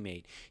his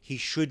teammate, he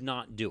should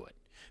not do it.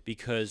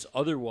 Because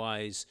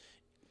otherwise,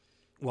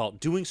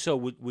 doing so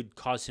would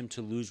cause him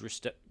to lose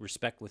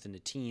respect within the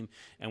team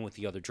and with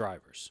the other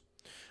drivers.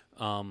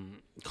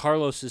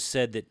 Carlos has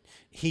said that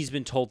he's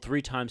been told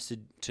 3 times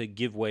to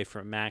give way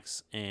for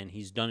Max, and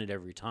he's done it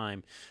every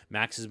time.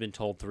 Max has been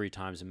told 3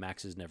 times, and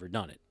Max has never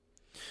done it.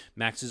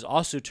 Max has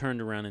also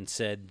turned around and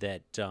said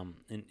that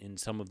in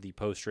some of the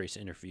post-race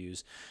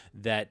interviews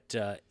that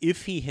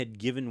if he had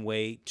given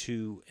way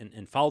to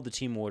and followed the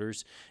team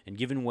orders and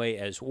given way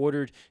as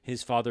ordered,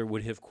 his father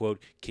would have,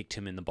 quote, kicked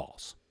him in the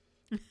balls.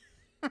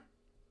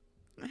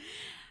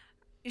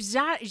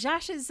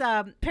 Josh's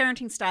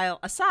parenting style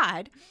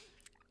aside,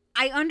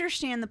 I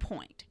understand the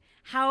point.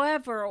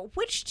 However,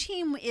 which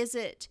team is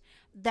it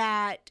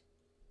that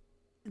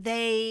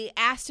they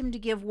asked him to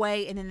give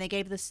way and then they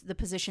gave the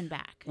position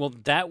back? Well,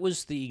 that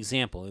was the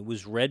example. It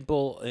was Red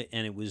Bull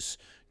and it was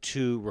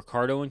to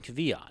Ricciardo and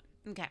Kvyat.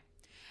 Okay.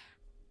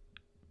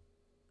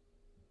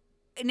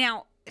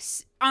 Now,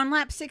 on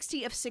lap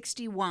 60 of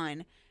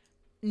 61,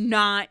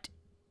 Max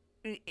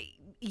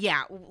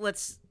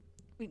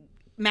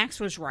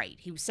was right.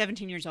 He was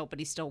 17 years old, but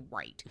he's still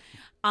right.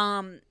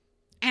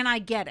 And I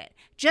get it.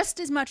 Just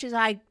as much as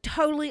I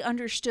totally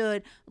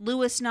understood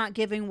Lewis not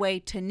giving way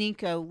to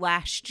Nico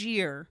last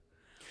year,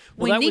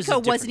 when Nico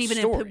wasn't even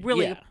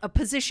in a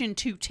position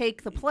to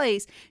take the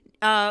place.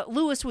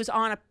 Lewis was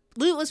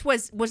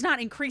not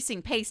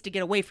increasing pace to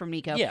get away from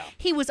Nico. Yeah.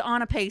 He was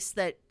on a pace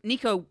that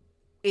Nico,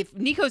 if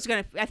Nico's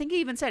going to, I think he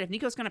even said, if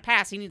Nico's going to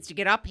pass, he needs to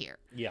get up here.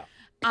 Yeah.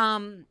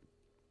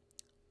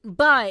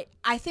 But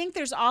I think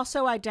there's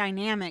also a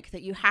dynamic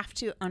that you have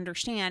to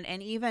understand,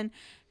 and even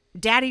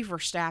Daddy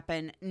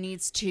Verstappen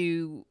needs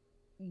to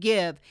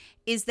give,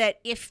 is that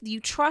if you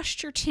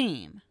trust your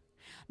team,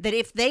 that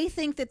if they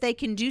think that they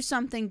can do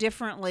something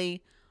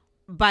differently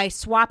by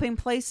swapping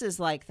places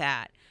like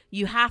that,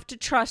 you have to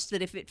trust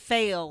that if it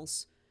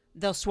fails,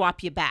 they'll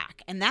swap you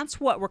back. And that's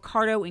what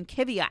Ricciardo and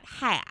Kvyat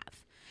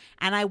have.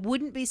 And I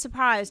wouldn't be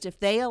surprised if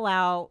they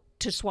allow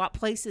to swap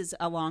places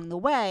along the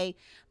way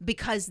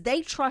because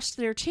they trust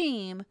their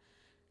team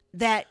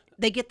that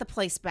they get the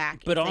place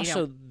back. But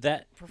also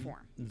that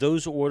perform.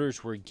 Those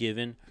orders were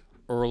given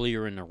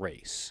earlier in the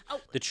race.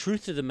 Oh. The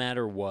truth of the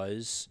matter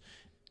was,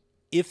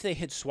 if they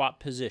had swapped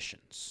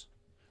positions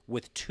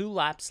with 2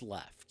 laps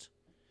left,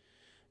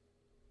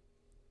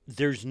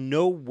 there's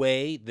no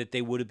way that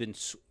they would have been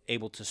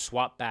able to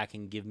swap back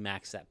and give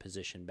Max that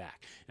position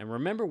back. And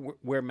remember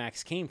where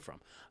Max came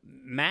from.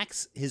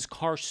 Max, his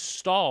car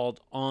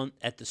stalled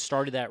at the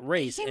start of that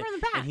race, He came from the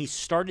back. and he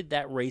started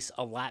that race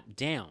a lap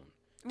down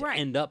to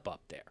end up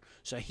there.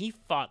 So he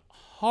fought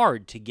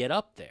hard to get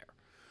up there.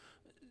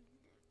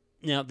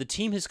 Now, the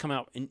team has come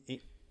out,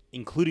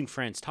 including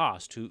Franz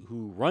Tost,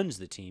 who runs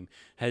the team,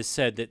 has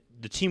said that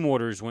the team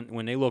orders,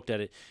 when they looked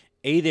at it,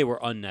 they were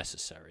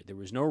unnecessary. There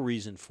was no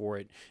reason for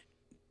it.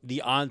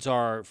 The odds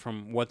are,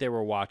 from what they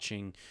were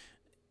watching,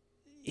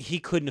 he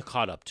couldn't have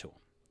caught up to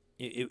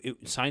him.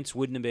 Sainz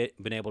wouldn't have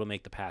been able to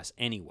make the pass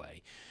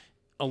anyway.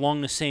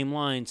 Along the same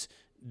lines,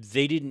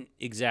 they didn't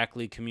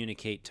exactly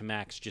communicate to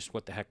Max just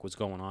what the heck was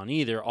going on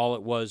either. All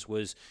it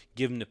was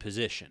give him the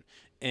position.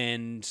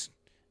 And,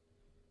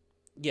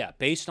 yeah,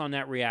 based on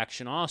that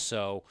reaction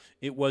also,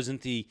 it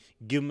wasn't the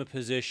give him a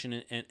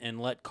position and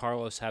let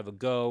Carlos have a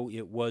go.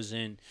 It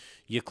wasn't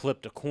you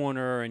clipped a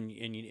corner and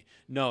you...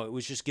 No, it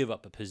was just give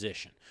up a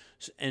position.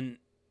 And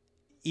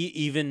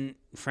even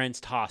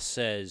Franz Tost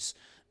says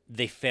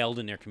they failed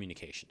in their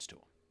communications to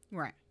him.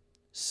 Right.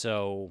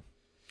 So...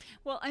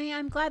 Well,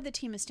 I'm glad the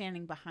team is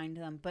standing behind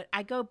them, but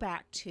I go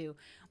back to,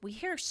 we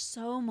hear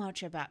so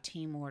much about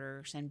team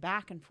orders and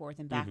back and forth,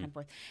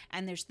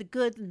 and there's the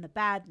good and the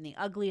bad and the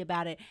ugly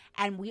about it,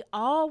 and we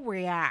all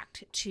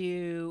react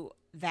to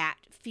that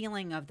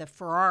feeling of the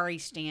Ferrari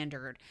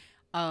standard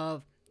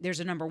of there's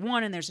a number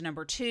one and there's a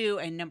number two,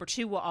 and number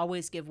two will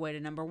always give way to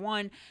number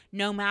one,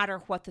 no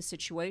matter what the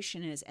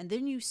situation is. And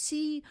then you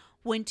see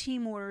when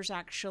team orders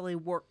actually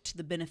work to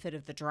the benefit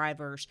of the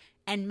drivers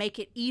and make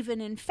it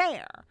even and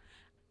fair,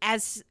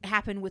 as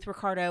happened with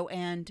Ricciardo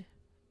and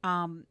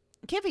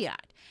Kvyat.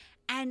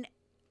 And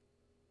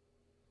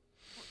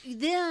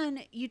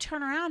then you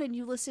turn around and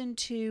you listen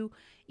to,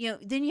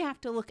 then you have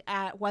to look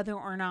at whether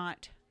or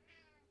not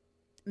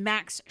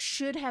Max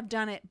should have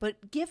done it.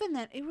 But given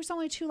that it was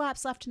only 2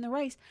 laps left in the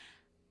race,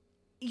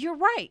 you're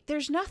right.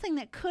 There's nothing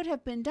that could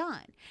have been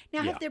done.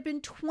 Now, have there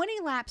been 20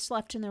 laps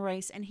left in the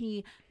race and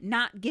he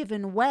not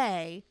given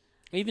way?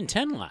 Even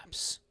 10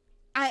 laps.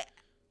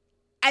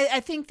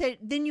 I think that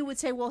then you would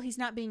say, well, he's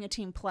not being a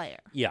team player.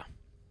 Yeah.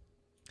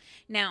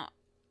 Now,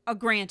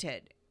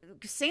 granted,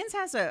 Sainz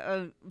has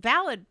a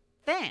valid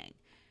thing.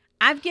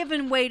 I've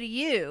given way to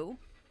you,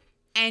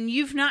 and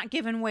you've not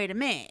given way to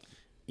me.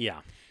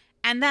 Yeah.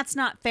 And that's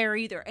not fair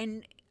either.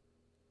 And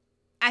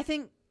I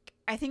think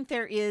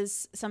there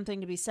is something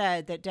to be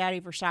said that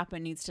Daddy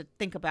Verstappen needs to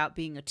think about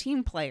being a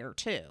team player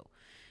too,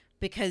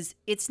 because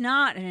it's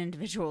not an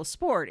individual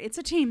sport; it's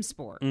a team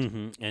sport.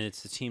 Mm-hmm. And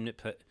it's the team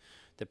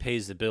that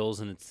pays the bills,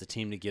 and it's the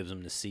team that gives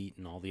them the seat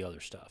and all the other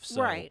stuff.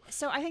 So. Right.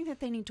 So I think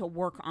that they need to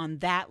work on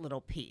that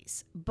little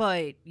piece.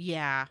 But,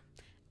 yeah,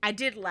 I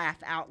did laugh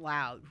out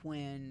loud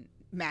when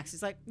Max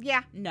is like,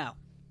 yeah, no.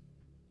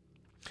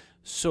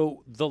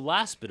 So the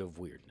last bit of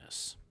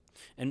weirdness,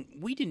 and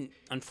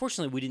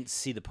unfortunately, we didn't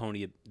see the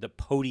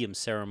podium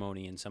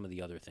ceremony and some of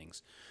the other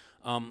things.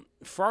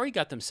 Ferrari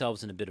got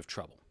themselves in a bit of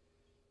trouble.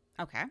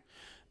 Okay.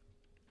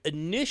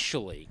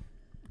 Initially,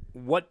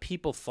 what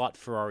people thought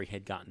Ferrari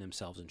had gotten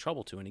themselves in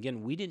trouble to, and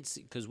again, we didn't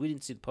see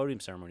the podium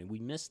ceremony. We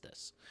missed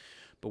this.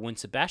 But when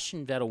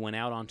Sebastian Vettel went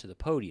out onto the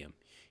podium,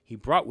 he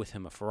brought with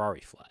him a Ferrari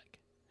flag.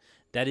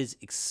 That is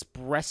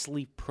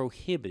expressly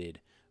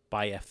prohibited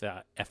by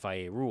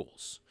FIA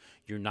rules.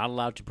 You're not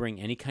allowed to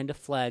bring any kind of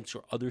flags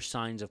or other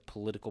signs of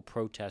political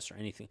protest or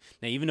anything.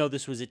 Now, even though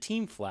this was a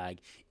team flag,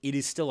 it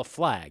is still a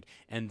flag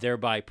and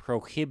thereby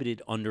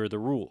prohibited under the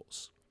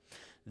rules.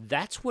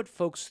 That's what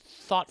folks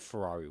thought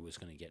Ferrari was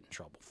going to get in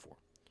trouble for.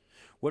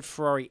 What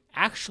Ferrari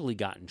actually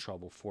got in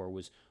trouble for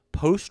was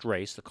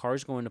post-race, the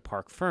car's going to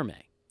Parc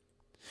Fermé.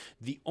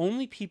 The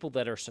only people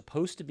that are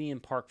supposed to be in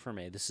Parc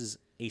Fermé, this is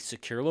a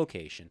secure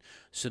location,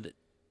 so that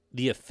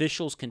the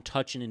officials can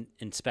touch and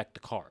inspect the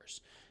cars.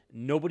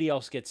 Nobody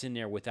else gets in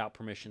there without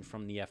permission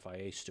from the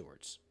FIA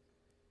stewards.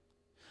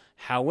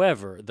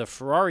 However, the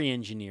Ferrari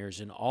engineers,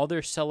 in all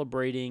their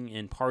celebrating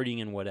and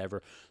partying and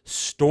whatever,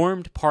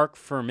 stormed Parc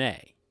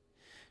Fermé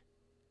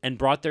and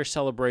brought their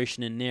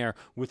celebration in there,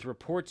 with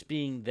reports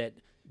being that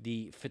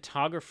the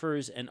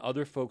photographers and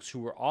other folks who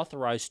were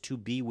authorized to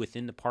be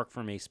within the Parc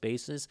Fermé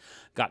spaces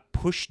got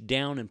pushed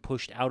down and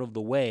pushed out of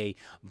the way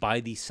by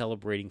the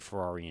celebrating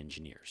Ferrari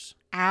engineers.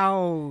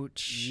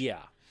 Ouch.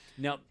 Yeah.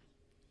 Now,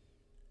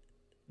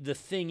 the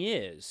thing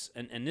is,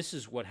 and this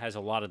is what has a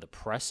lot of the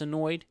press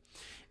annoyed,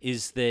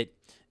 is that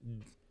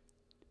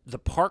the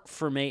Parc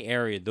Fermé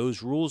area,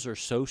 those rules are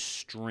so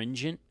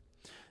stringent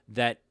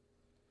that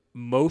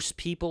most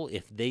people,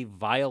 if they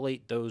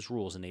violate those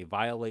rules and they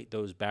violate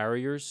those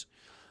barriers,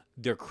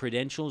 their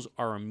credentials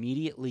are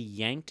immediately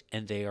yanked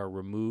and they are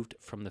removed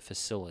from the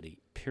facility.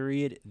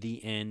 Period.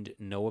 The end.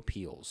 No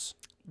appeals.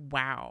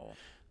 Wow.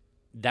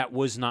 That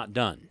was not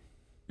done.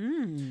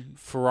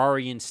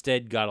 Ferrari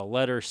instead got a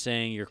letter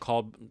saying you're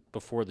called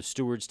before the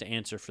stewards to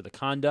answer for the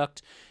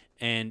conduct,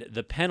 and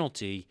the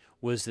penalty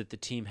was that the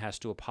team has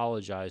to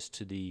apologize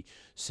to the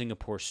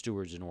Singapore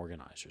stewards and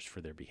organizers for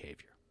their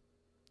behavior.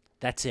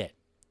 That's it.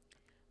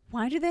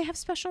 Why do they have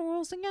special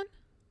rules again?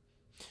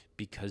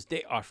 Because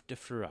they are the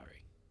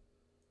Ferrari.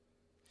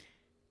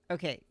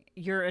 Okay,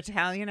 your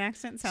Italian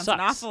accent sounds Sucks.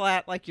 an awful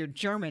lot like your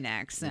German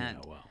accent.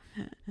 Yeah, well.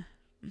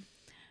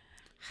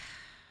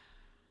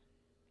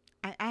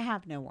 I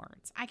have no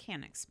words. I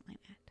can't explain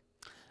it.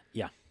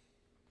 Yeah.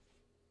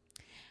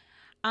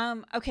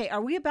 Okay,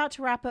 are we about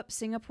to wrap up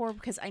Singapore?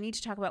 Because I need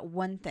to talk about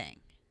one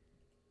thing.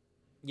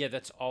 Yeah,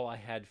 that's all I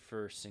had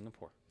for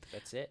Singapore.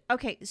 That's it.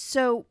 Okay,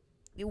 so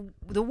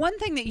the one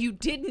thing that you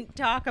didn't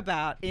talk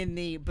about in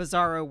the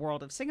bizarro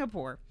world of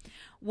Singapore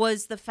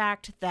was the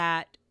fact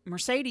that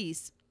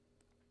Mercedes,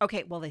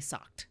 okay, well, they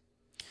sucked.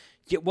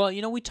 Yeah, well,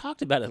 we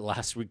talked about it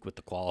last week with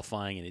the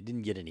qualifying, and it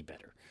didn't get any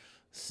better.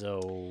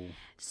 So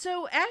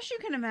as you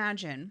can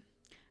imagine,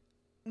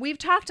 we've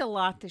talked a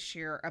lot this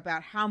year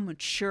about how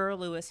mature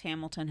Lewis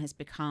Hamilton has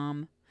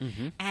become.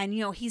 Mm-hmm. And,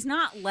 he's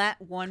not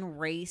let one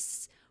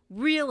race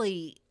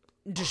really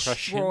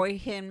destroy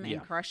him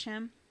and crush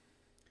him.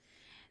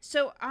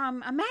 So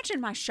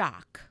imagine my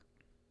shock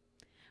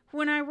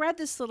when I read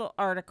this little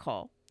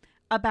article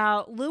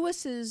about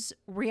Lewis's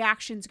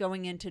reactions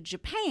going into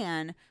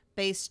Japan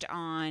based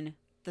on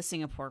the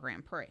Singapore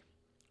Grand Prix.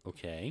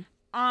 Okay.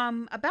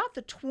 About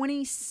the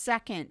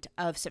 22nd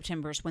of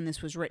September is when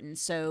this was written.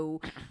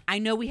 So I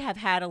know we have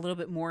had a little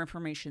bit more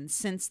information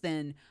since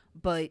then,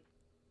 but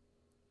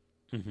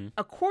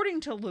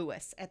according to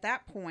Lewis, at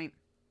that point,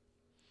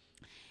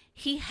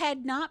 he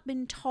had not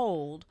been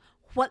told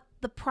what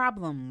the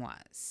problem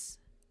was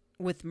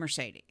with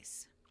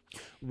Mercedes.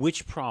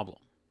 Which problem?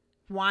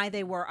 Why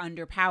they were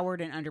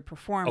underpowered and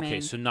underperforming.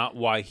 Okay, so not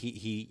why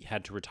he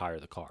had to retire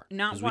the car.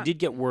 Not because we did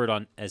get word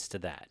on as to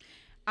that.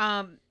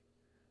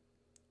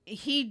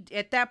 He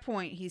at that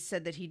point he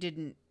said that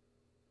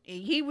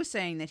he was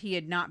saying that he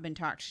had not been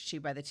talked to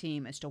by the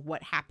team as to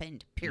what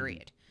happened,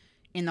 period,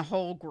 in the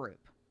whole group.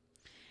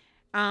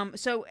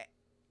 So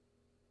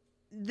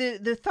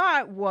the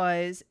thought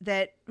was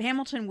that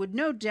Hamilton would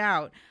no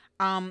doubt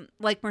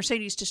like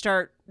Mercedes to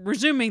start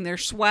resuming their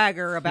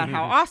swagger about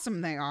how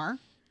awesome they are.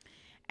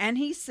 And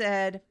he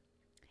said,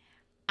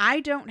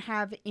 I don't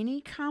have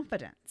any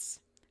confidence.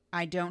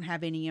 I don't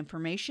have any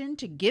information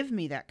to give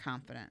me that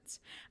confidence.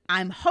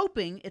 I'm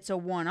hoping it's a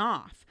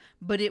one-off,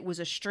 but it was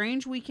a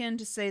strange weekend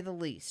to say the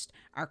least.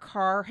 Our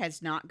car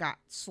has not got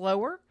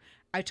slower.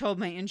 I told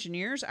my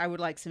engineers I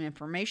would like some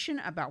information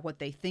about what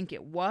they think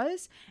it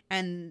was,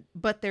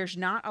 but there's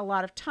not a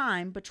lot of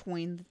time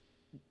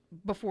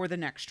before the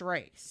next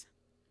race.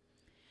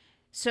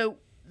 So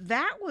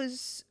that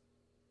was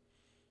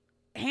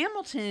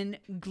Hamilton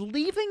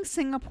leaving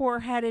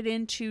Singapore, headed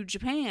into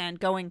Japan,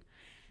 going,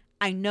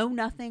 I know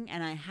nothing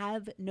and I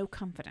have no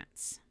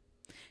confidence.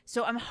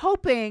 So I'm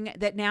hoping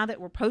that now that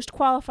we're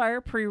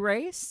post-qualifier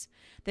pre-race,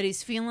 that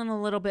he's feeling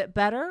a little bit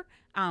better,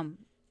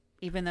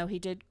 even though he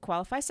did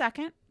qualify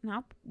second.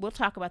 Now, we'll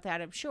talk about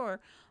that, I'm sure.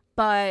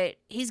 But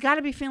he's got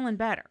to be feeling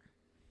better.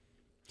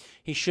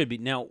 He should be.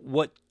 Now,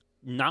 what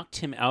knocked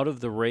him out of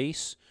the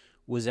race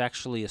was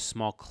actually a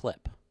small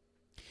clip.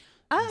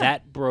 Oh.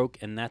 That broke,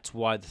 and that's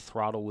why the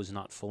throttle was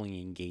not fully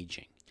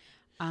engaging.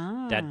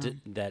 Ah.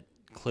 That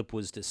clip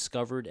was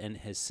discovered and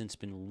has since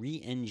been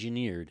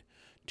re-engineered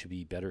to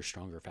be better,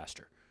 stronger,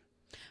 faster.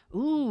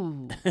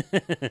 Ooh.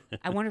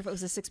 I wonder if it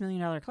was a $6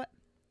 million clip.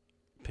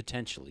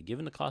 Potentially.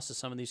 Given the cost of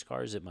some of these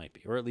cars, it might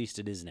be. Or at least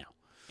it is now.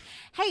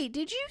 Hey,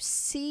 did you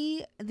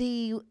see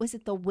was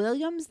it the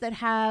Williams that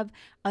have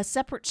a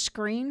separate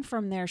screen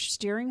from their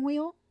steering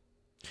wheel?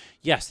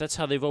 Yes, that's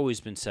how they've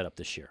always been set up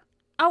this year.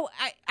 Oh,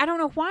 I don't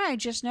know why I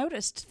just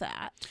noticed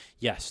that.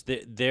 Yes,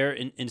 they're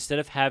instead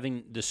of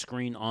having the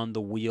screen on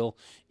the wheel,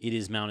 it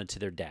is mounted to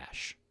their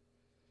dash.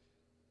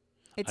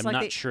 I'm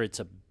not sure it's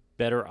a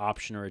better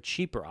option or a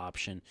cheaper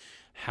option.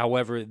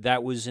 However,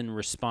 that was in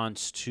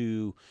response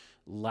to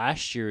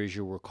last year, as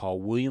you'll recall.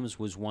 Williams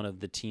was one of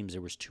the teams.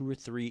 There was 2 or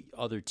 3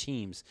 other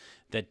teams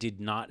that did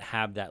not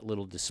have that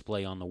little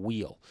display on the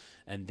wheel.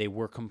 And they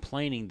were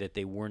complaining that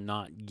they were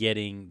not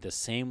getting the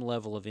same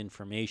level of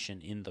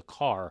information in the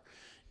car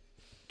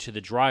to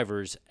the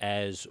drivers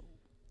as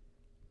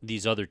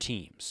these other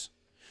teams.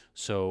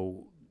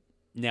 So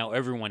now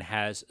everyone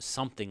has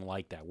something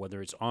like that,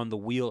 whether it's on the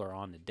wheel or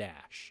on the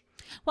dash.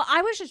 Well,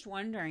 I was just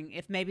wondering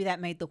if maybe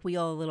that made the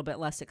wheel a little bit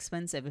less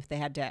expensive if they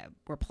had to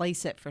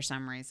replace it for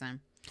some reason.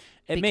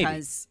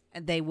 Because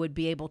they would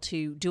be able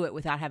to do it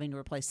without having to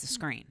replace the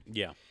screen.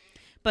 Yeah.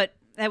 But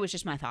that was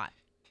just my thought.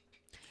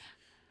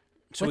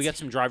 So we got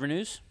some driver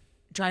news?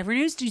 Driver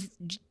news? Do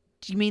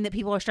you mean that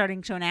people are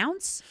starting to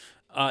announce?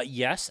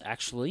 Yes,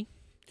 actually.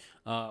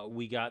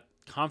 We got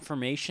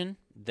confirmation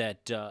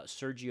that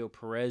Sergio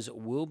Perez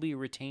will be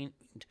retained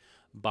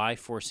by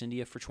Force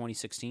India for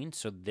 2016,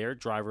 so their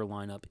driver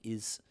lineup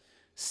is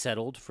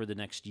settled for the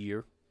next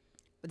year.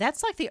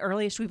 That's like the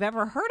earliest we've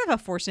ever heard of a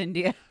Force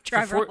India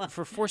driver lineup.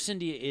 For Force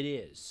India, it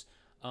is.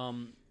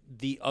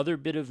 The other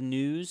bit of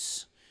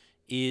news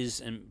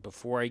is, and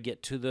before I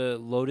get to the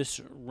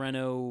Lotus,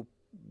 Renault,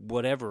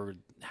 whatever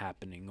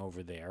happening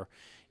over there,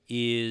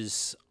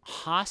 is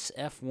Haas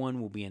F1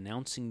 will be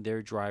announcing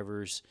their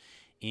drivers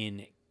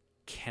in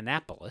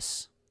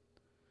Kannapolis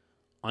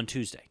on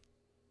Tuesday.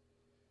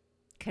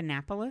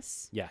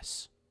 Kannapolis?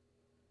 Yes.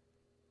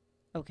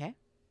 Okay.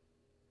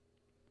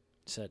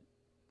 Is that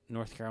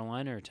North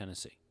Carolina or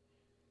Tennessee?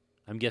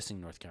 I'm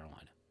guessing North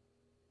Carolina.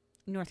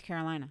 North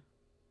Carolina.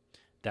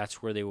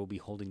 That's where they will be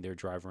holding their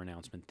driver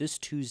announcement this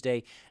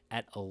Tuesday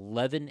at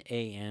 11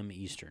 a.m.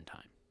 Eastern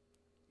Time.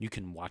 You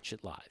can watch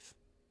it live.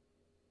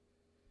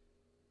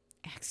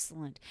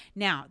 Excellent.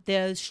 Now,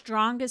 the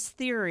strongest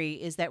theory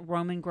is that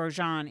Roman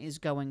Grosjean is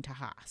going to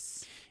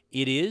Haas.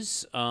 It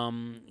is.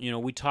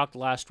 We talked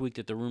last week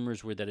that the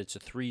rumors were that it's a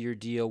 3-year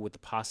deal with the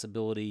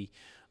possibility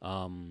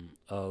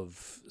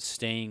of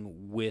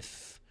staying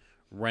with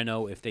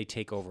Renault if they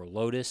take over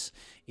Lotus.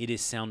 It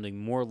is sounding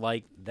more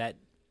like that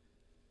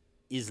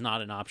is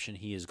not an option.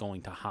 He is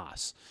going to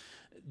Haas.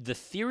 The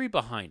theory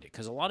behind it,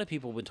 because a lot of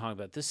people have been talking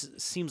about this,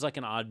 seems like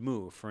an odd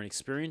move for an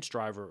experienced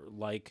driver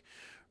like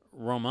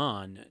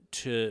Roman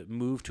to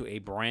move to a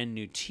brand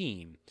new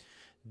team.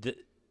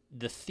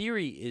 The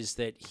theory is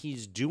that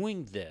he's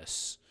doing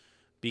this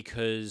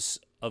because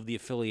of the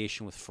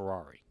affiliation with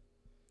Ferrari.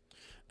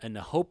 And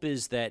the hope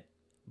is that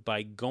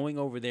by going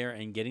over there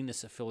and getting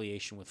this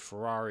affiliation with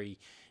Ferrari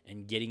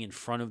and getting in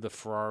front of the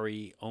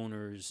Ferrari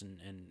owners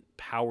and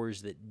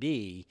powers that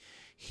be,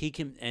 he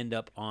can end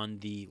up on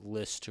the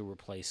list to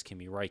replace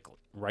Kimi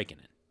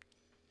Räikkönen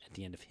at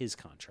the end of his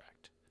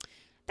contract.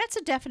 That's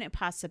a definite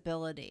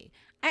possibility.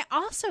 I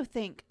also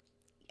think,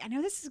 I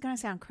know this is going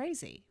to sound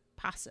crazy,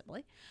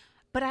 possibly,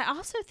 but I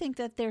also think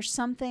that there's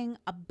something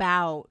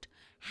about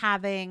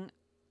having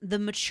the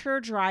mature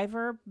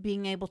driver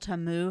being able to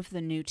move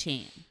the new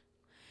team.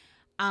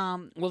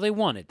 Well, they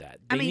wanted that.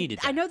 They needed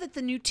that. I know that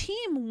the new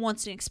team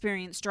wants an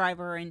experienced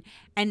driver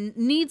and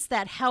needs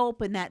that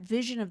help and that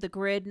vision of the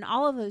grid and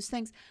all of those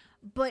things.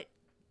 But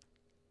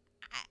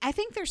I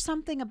think there's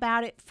something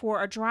about it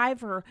for a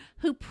driver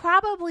who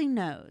probably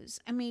knows.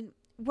 I mean,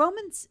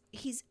 Roman's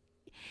he's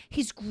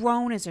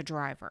grown as a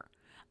driver,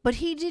 but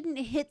he didn't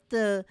hit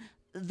the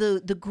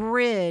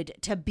grid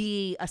to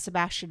be a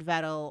Sebastian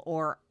Vettel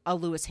or a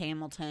Lewis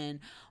Hamilton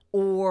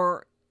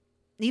or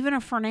even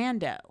a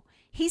Fernando.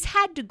 He's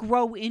had to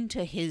grow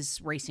into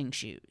his racing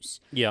shoes.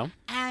 Yeah.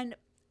 And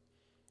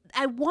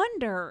I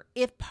wonder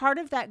if part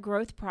of that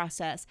growth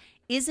process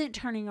isn't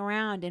turning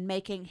around and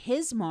making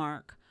his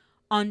mark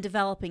on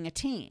developing a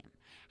team.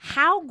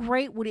 How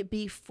great would it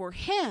be for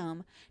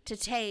him to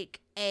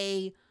take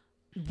a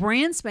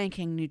brand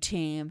spanking new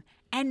team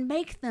and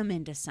make them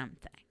into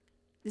something?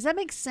 Does that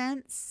make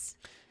sense?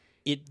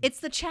 It's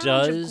the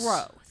challenge of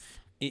growth.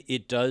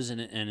 It does,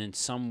 and in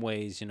some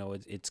ways,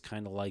 it's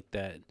kind of like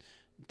that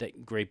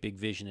great big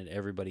vision that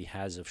everybody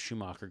has of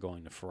Schumacher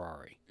going to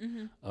Ferrari,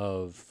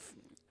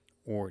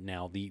 or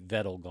now the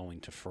Vettel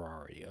going to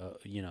Ferrari.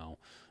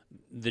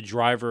 The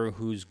driver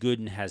who's good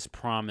and has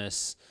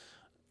promise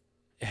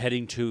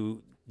heading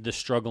to the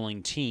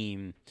struggling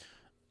team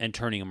and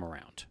turning them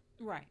around.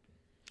 Right.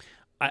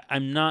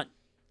 I'm not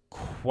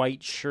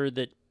quite sure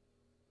that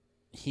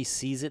he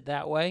sees it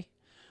that way.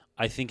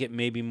 I think it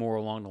may be more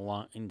along the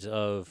lines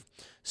of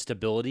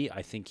stability.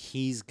 I think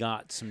he's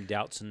got some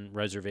doubts and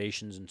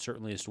reservations, and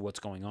certainly as to what's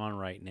going on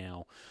right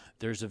now,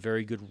 there's a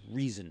very good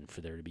reason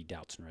for there to be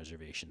doubts and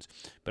reservations.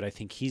 But I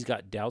think he's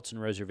got doubts and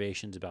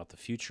reservations about the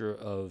future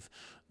of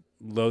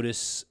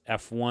Lotus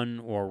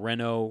F1 or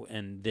Renault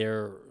and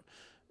their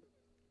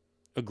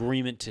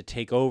agreement to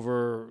take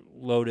over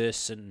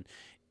Lotus, and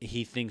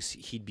he thinks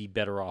he'd be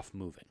better off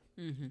moving.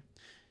 Mm-hmm.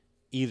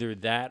 Either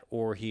that,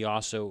 or he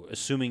also,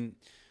 assuming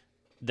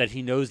that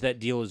he knows that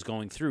deal is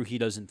going through, he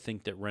doesn't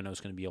think that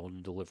Renault's going to be able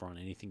to deliver on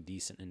anything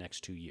decent in the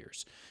next 2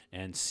 years.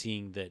 And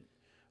seeing that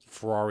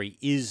Ferrari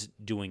is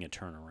doing a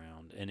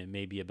turnaround, and it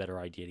may be a better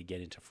idea to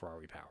get into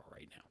Ferrari power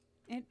right now.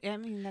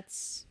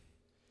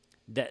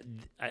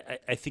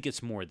 I think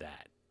it's more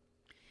that.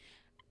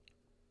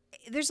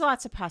 There's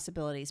lots of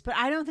possibilities, but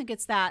I don't think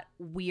it's that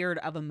weird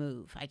of a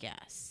move, I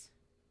guess.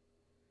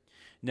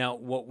 Now,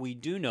 what we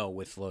do know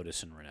with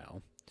Lotus and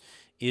Renault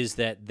is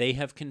that they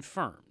have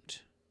confirmed.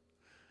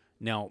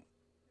 Now,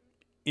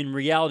 in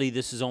reality,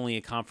 this is only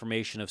a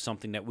confirmation of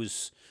something that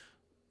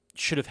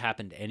should have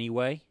happened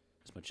anyway,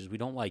 as much as we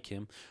don't like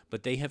him,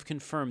 but they have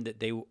confirmed that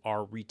they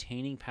are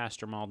retaining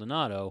Pastor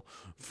Maldonado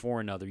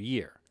for another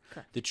year.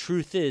 Correct. The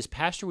truth is,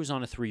 Pastor was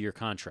on a 3-year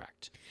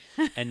contract,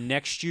 and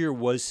next year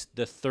was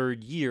the 3rd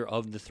year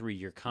of the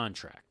 3-year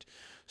contract.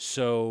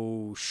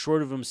 So,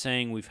 short of him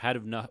saying, we've had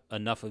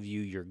enough of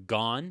you, you're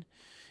gone,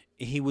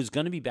 he was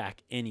going to be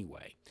back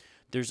anyway.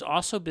 There's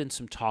also been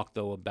some talk,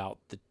 though, about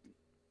the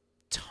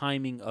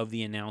timing of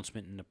the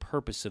announcement and the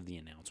purpose of the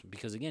announcement,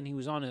 because again, he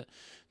was on a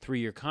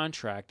 3-year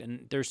contract,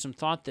 and there's some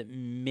thought that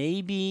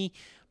maybe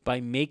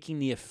by making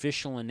the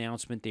official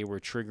announcement they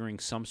were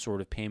triggering some sort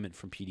of payment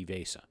from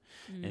PDVSA,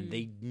 and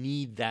they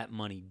need that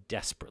money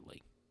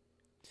desperately.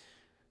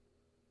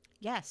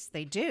 Yes,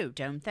 they do,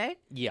 don't they?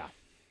 Yeah,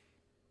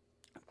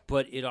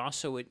 but it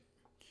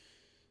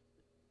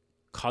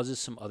causes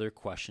some other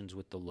questions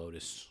with the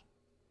Lotus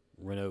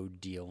Renault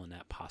deal and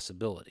that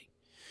possibility.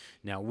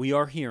 Now, we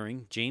are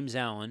hearing James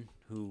Allen,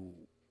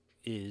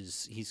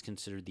 he's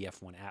considered the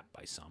F1 app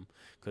by some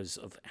because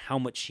of how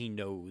much he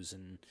knows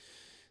and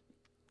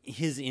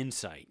his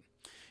insight.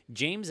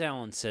 James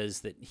Allen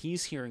says that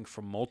he's hearing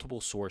from multiple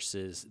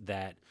sources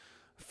that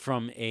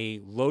from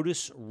a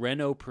Lotus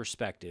Renault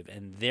perspective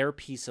and their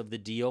piece of the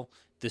deal,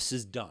 this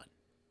is done.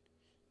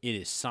 It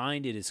is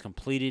signed, it is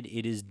completed,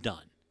 it is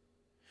done.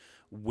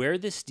 Where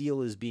this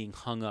deal is being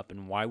hung up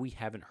and why we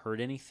haven't heard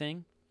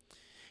anything,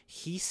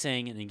 He's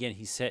saying, and again,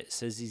 he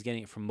says he's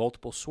getting it from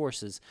multiple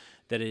sources,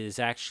 that it is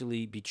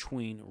actually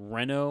between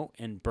Renault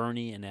and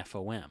Bernie and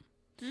FOM.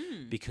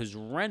 Because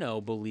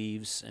Renault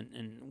believes,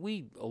 and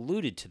we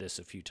alluded to this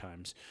a few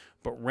times,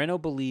 but Renault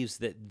believes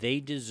that they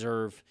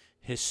deserve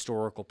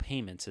historical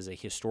payments as a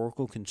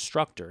historical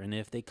constructor. And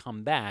if they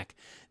come back,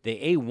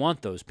 they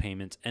want those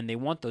payments, and they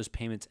want those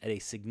payments at a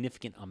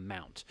significant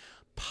amount,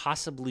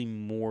 possibly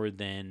more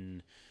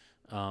than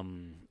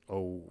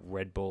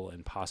Red Bull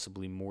and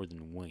possibly more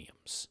than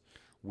Williams,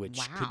 which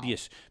could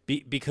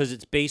be because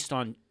it's based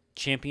on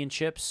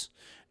championships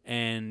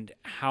and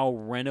how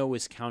Renault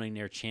is counting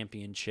their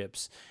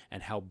championships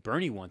and how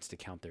Bernie wants to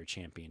count their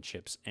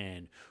championships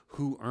and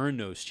who earned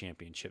those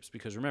championships.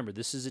 Because remember,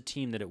 this is a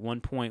team that at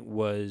one point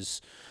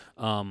was,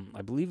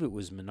 I believe it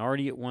was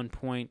Minardi at one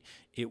point,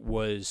 it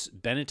was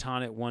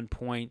Benetton at one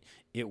point,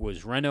 it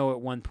was Renault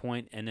at one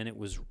point, and then it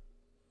was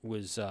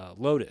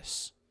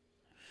Lotus.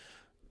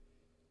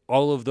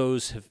 All of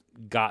those have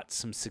got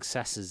some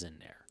successes in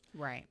there.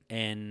 Right.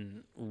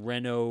 And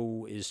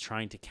Renault is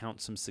trying to count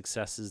some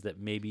successes that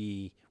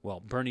maybe,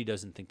 Bernie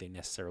doesn't think they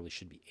necessarily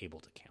should be able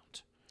to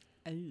count.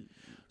 Oh.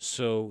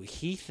 So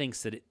he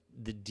thinks that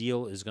the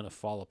deal is going to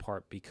fall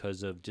apart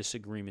because of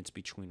disagreements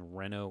between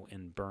Renault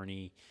and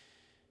Bernie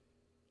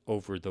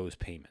over those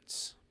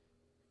payments.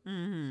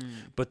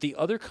 But the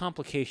other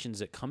complications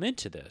that come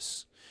into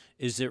this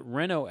is that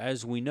Renault,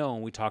 as we know,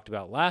 and we talked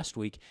about last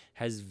week,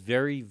 has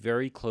very,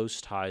 very close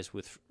ties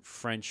with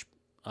French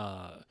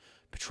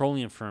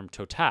petroleum firm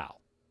Total.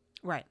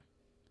 Right.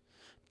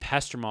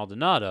 Pastor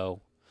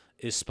Maldonado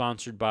is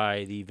sponsored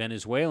by the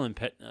Venezuelan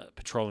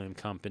petroleum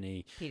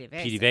company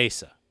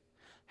PDVSA.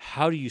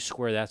 How do you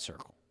square that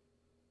circle?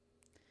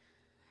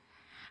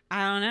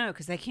 I don't know,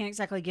 because they can't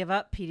exactly give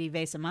up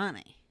PDVSA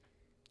money.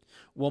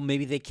 Well,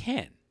 maybe they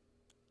can.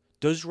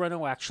 Does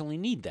Renault actually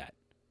need that?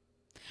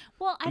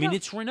 Well, I mean,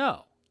 it's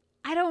Renault.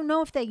 I don't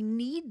know if they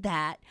need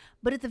that,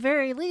 but at the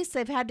very least,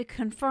 they've had to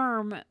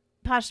confirm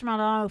Pastor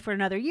Maldonado for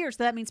another year,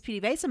 so that means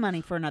PDVSA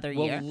money for another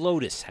year. Well,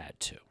 Lotus had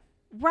to.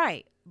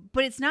 Right.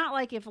 But it's not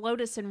like if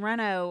Lotus and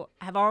Renault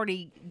have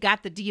already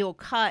got the deal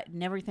cut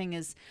and everything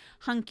is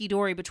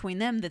hunky-dory between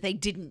them that they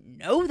didn't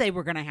know they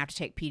were going to have to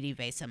take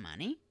PDVSA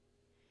money.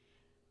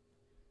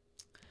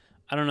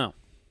 I don't know.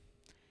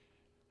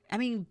 I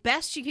mean,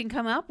 best you can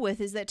come up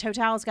with is that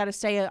Total's got to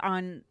stay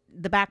on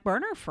the back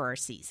burner for a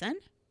season.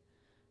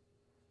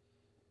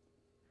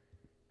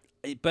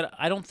 But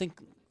I don't think,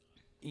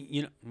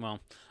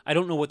 I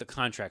don't know what the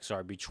contracts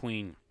are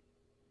between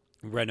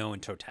Renault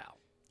and Total.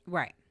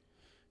 Right.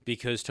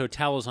 Because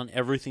Total is on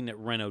everything that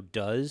Renault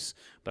does,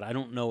 but I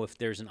don't know if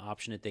there's an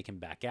option that they can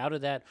back out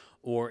of that,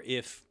 or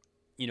if,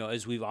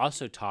 as we've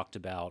also talked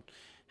about,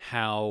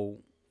 how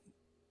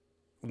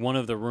one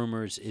of the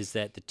rumors is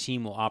that the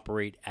team will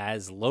operate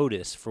as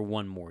Lotus for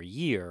one more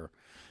year,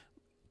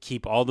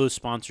 keep all those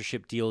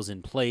sponsorship deals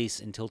in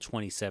place until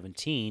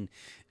 2017,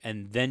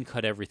 and then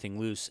cut everything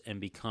loose and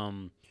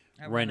become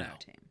a Renault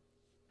team.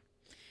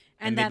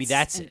 And maybe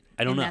that's it.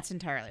 I don't know. That's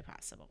entirely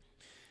possible.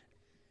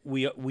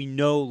 We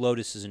know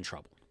Lotus is in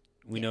trouble.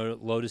 We know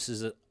Lotus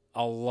is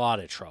a lot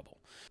of trouble.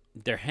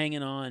 They're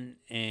hanging on,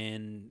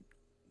 and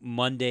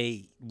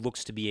Monday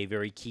looks to be a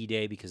very key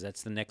day because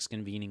that's the next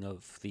convening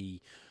of the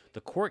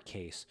court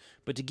case.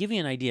 But to give you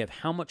an idea of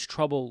how much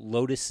trouble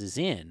Lotus is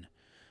in,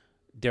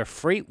 their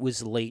freight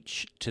was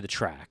late to the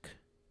track,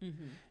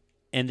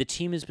 and the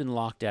team has been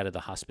locked out of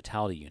the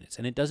hospitality units.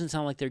 And it doesn't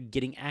sound like they're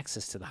getting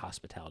access to the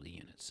hospitality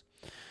units.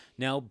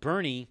 Now,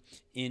 Bernie,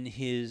 in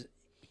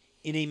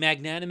a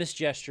magnanimous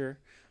gesture,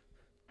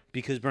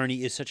 because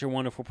Bernie is such a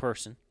wonderful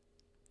person,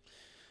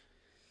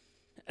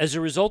 as a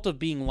result of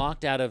being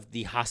locked out of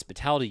the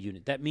hospitality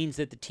unit, that means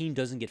that the team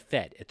doesn't get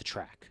fed at the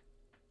track.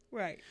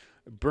 Right.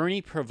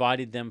 Bernie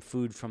provided them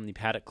food from the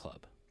paddock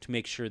club to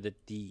make sure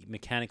that the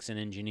mechanics and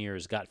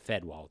engineers got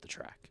fed while at the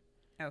track.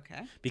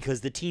 Okay.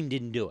 Because the team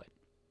didn't do it.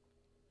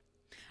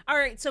 All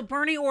right, so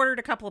Bernie ordered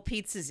a couple of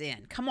pizzas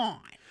in. Come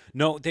on.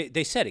 No,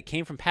 they said it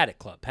came from Paddock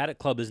Club. Paddock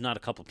Club is not a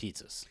couple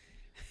pizzas.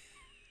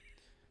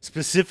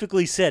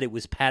 Specifically said it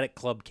was Paddock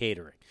Club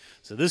catering.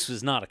 So this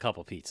was not a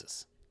couple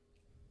pizzas.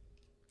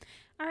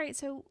 All right,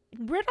 so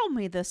riddle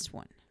me this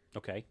one.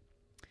 Okay.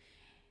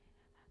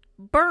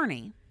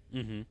 Bernie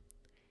Mm-hmm.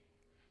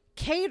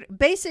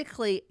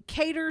 basically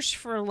caters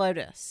for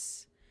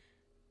Lotus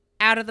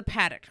out of the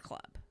Paddock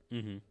Club.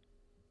 Mm-hmm.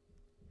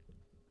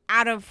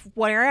 Out of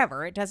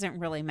wherever, it doesn't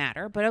really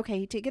matter. But okay,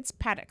 he gets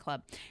Paddock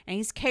Club, and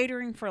he's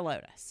catering for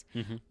Lotus.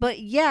 Mm-hmm. But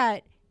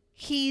yet,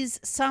 he's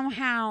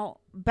somehow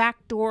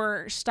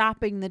backdoor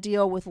stopping the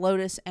deal with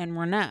Lotus and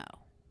Renault.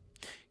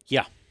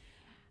 Yeah.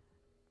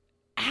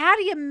 How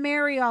do you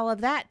marry all of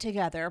that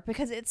together?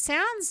 Because it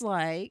sounds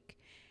like,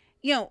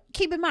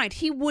 keep in mind,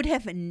 he would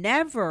have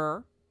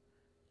never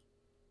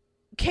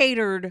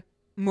catered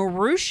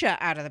Marussia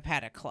out of the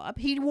Paddock Club.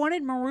 He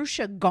wanted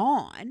Marussia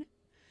gone.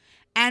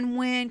 And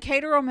when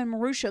Caterham and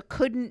Marussia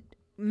couldn't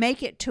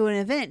make it to an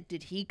event,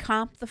 did he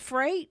comp the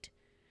freight?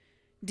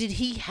 Did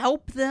he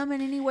help them in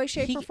any way,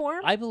 shape, or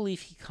form? I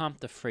believe he comped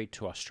the freight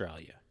to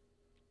Australia.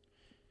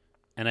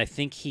 and I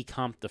think he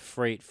comped the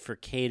freight for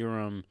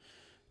Caterham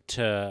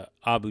to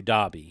Abu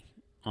Dhabi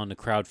on the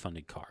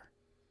crowdfunded car.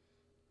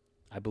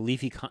 I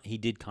believe he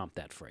did comp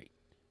that freight.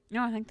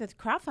 No, I think that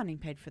crowdfunding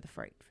paid for the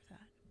freight for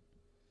that.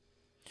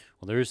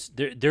 Well,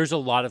 there's a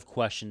lot of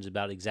questions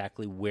about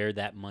exactly where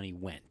that money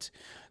went,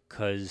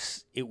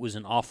 because it was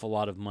an awful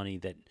lot of money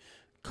that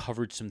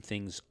covered some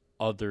things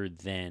other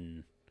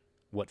than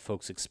what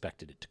folks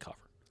expected it to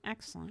cover.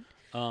 Excellent.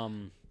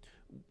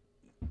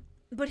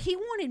 But he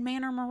wanted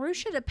Manor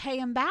Marussia to pay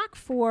him back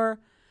for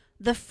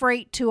the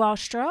freight to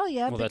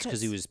Australia. Well, that's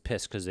because he was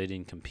pissed because they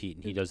didn't compete,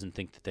 and he doesn't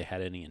think that they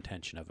had any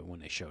intention of it when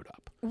they showed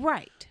up.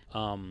 Right.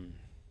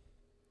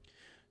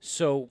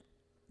 So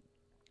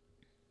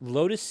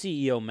Lotus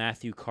CEO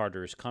Matthew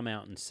Carter has come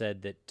out and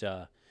said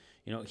that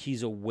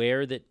he's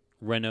aware that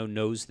Renault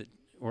knows that,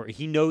 or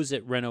he knows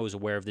that Renault is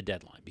aware of the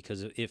deadline,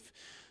 because if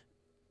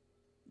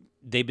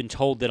they've been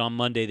told that on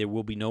Monday there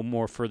will be no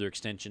more further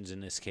extensions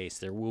in this case,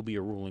 there will be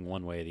a ruling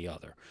one way or the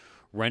other.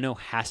 Renault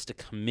has to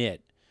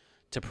commit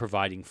to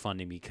providing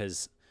funding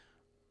because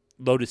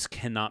Lotus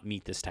cannot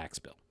meet this tax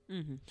bill.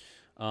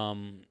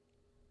 Mm-hmm.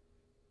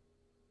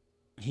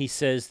 He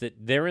says that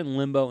they're in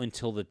limbo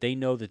until that they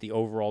know that the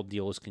overall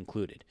deal is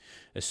concluded.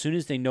 As soon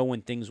as they know,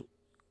 then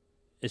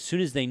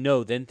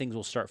things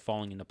will start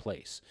falling into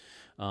place.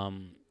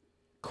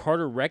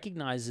 Carter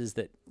recognizes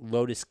that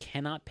Lotus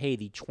cannot pay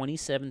the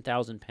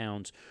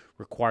 £27,000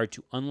 required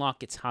to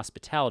unlock its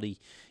hospitality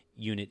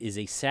unit is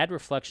a sad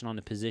reflection on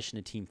the position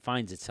the team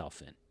finds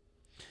itself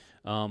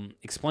in.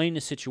 Explaining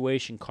the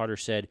situation, Carter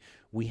said,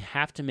 "We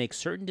have to make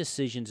certain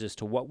decisions as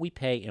to what we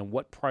pay and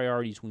what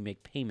priorities we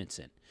make payments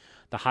in.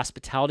 The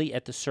hospitality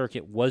at the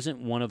circuit wasn't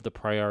one of the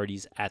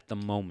priorities at the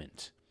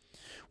moment.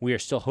 We are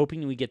still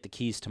hoping we get the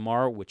keys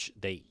tomorrow," which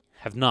they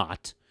have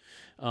not,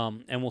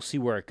 "and we'll see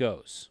where it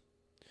goes.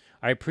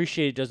 I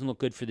appreciate it doesn't look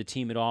good for the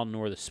team at all,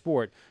 nor the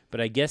sport, but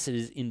I guess it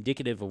is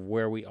indicative of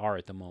where we are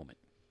at the moment."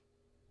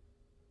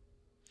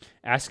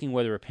 Asking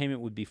whether a payment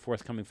would be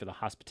forthcoming for the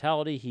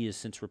hospitality, he has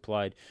since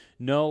replied,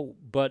 "No,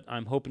 but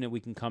I'm hoping that we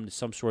can come to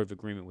some sort of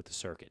agreement with the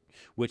circuit,"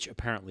 which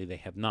apparently they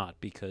have not,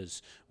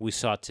 because we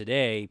saw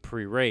today,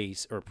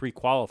 pre-race or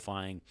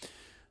pre-qualifying,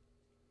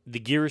 the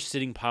gear is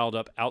sitting piled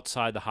up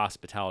outside the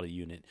hospitality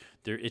unit.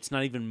 It's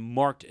not even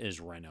marked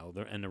as Renault,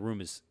 and the room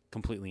is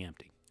completely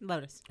empty.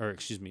 Lotus. Or,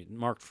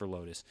 marked for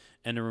Lotus,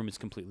 and the room is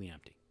completely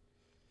empty.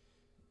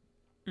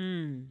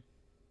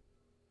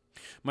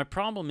 My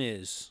problem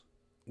is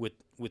with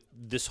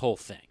this whole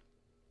thing.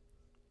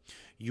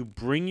 You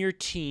bring your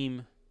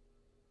team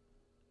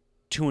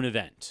to an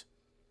event.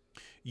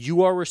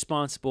 You are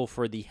responsible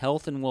for the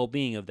health and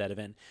well-being of that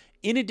event,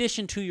 in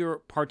addition to your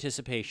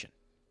participation.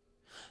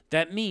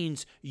 That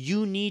means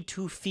you need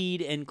to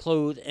feed and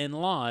clothe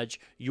and lodge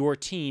your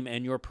team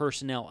and your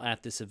personnel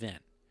at this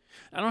event.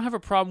 I don't have a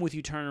problem with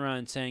you turning around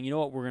and saying, you know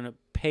what, we're going to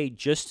pay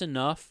just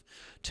enough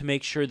to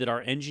make sure that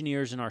our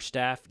engineers and our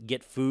staff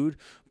get food,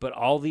 but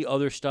all the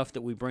other stuff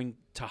that we bring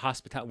to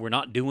hospitality, we're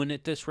not doing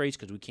at this race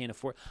because we can't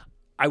afford.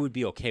 I would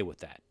be okay with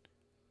that.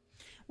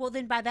 Well,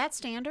 then by that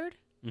standard,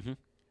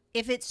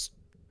 if it's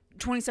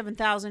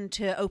 $27,000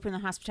 to open the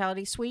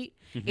hospitality suite,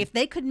 if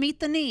they could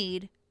meet the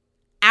need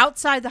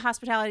outside the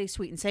hospitality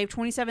suite and save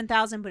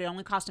 $27,000, but it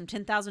only cost them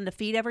 $10,000 to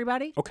feed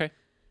everybody, okay,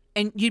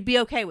 and you'd be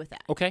okay with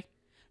that. Okay.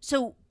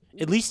 So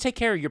at least take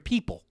care of your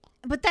people.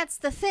 But that's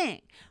the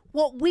thing.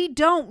 What we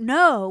don't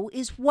know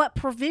is what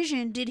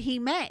provision did he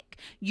make.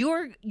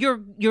 You're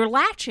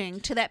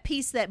latching to that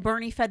piece that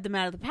Bernie fed them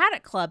out of the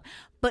Paddock Club,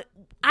 but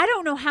I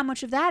don't know how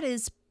much of that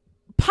is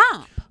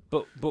pomp.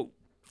 But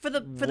for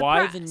the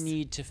why press. the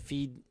need to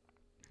feed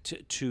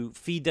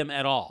them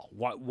at all?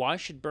 Why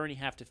should Bernie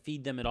have to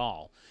feed them at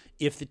all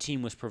if the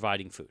team was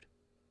providing food?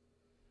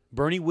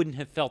 Bernie wouldn't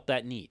have felt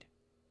that need.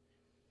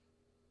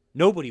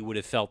 Nobody would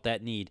have felt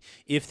that need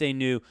if they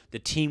knew the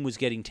team was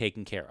getting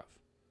taken care of.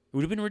 It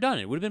would have been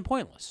redundant. It would have been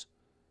pointless.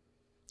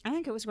 I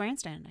think it was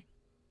grandstanding.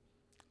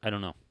 I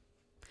don't know.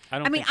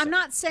 I'm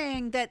not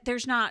saying that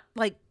there's not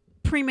like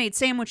pre-made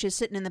sandwiches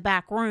sitting in the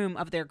back room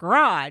of their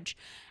garage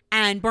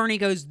and Bernie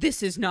goes,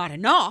 "This is not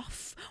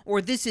enough," or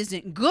 "This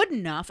isn't good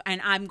enough,"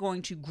 and I'm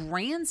going to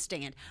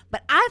grandstand.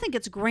 But I think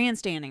it's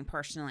grandstanding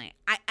personally.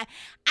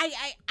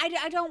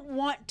 I don't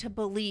want to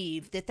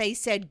believe that they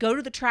said, "Go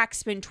to the track,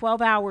 spend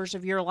 12 hours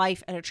of your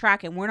life at a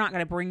track, and we're not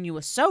going to bring you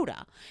a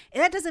soda."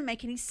 That doesn't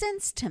make any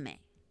sense to me.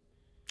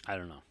 I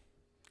don't know.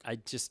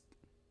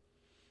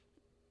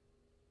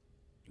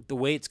 The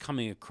way it's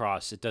coming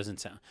across, it doesn't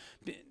sound.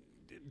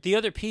 The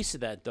other piece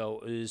of that,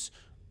 though, is,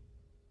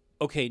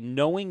 okay,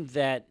 knowing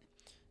that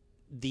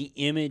the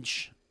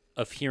image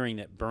of hearing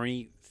that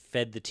Bernie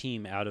fed the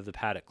team out of the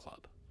Paddock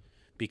Club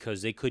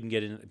because they couldn't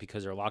get in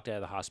because they're locked out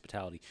of the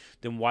hospitality,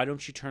 then why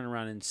don't you turn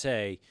around and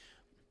say,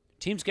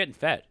 team's getting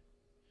fed.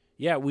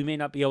 Yeah, we may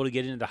not be able to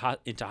get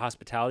into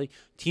hospitality.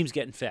 Team's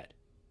getting fed.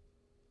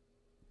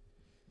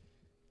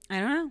 I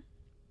don't know.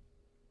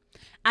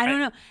 I don't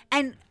know.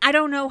 And I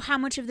don't know how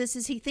much of this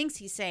is he thinks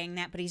he's saying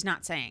that, but he's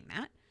not saying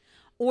that.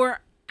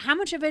 Or how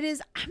much of it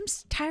is, I'm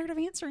tired of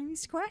answering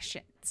these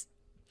questions.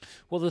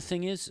 Well, the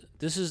thing is,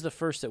 this is the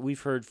first that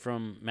we've heard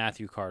from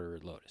Matthew Carter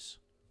at Lotus.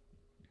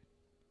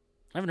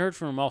 I haven't heard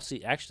from him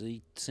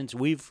actually, since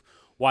we've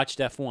watched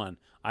F1,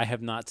 I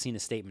have not seen a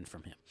statement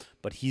from him.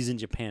 But he's in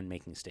Japan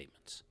making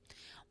statements.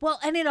 Well,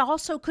 and it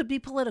also could be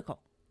political.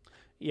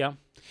 Yeah.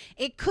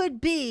 It could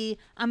be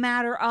a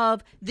matter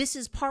of this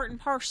is part and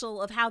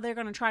parcel of how they're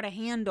going to try to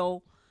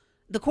handle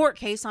the court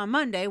case on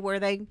Monday where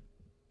they,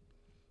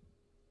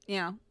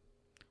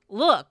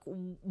 look,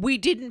 we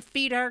didn't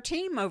feed our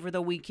team over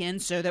the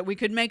weekend so that we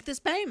could make this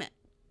payment.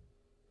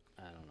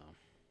 I don't know.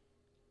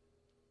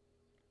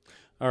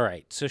 All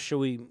right. So shall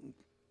we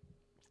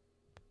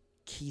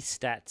key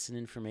stats and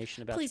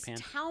information about Please Japan?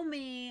 tell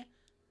me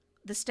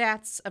the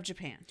stats of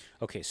Japan.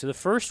 Okay, so the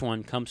first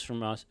one comes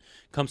to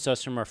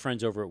us from our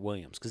friends over at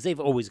Williams, because they've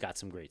always got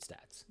some great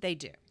stats. They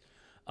do.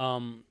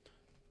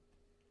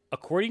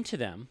 According to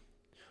them,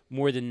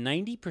 more than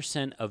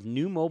 90% of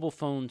new mobile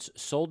phones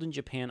sold in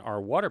Japan are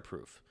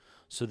waterproof,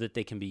 so that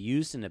they can be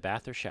used in a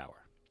bath or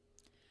shower.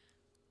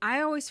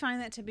 I always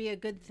find that to be a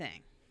good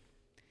thing.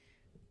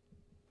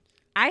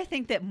 I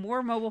think that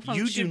more mobile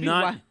phones should be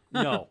No.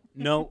 No.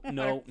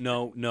 No?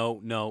 No.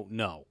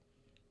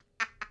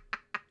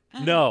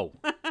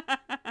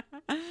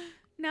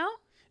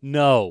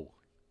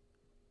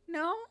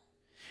 No?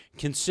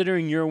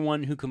 Considering you're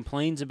one who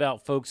complains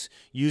about folks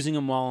using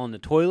them while on the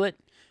toilet,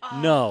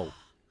 no.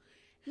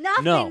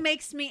 Nothing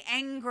makes me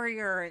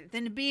angrier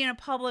than to be in a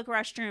public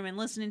restroom and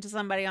listening to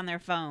somebody on their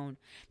phone.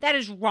 That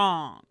is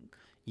wrong.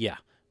 Yeah.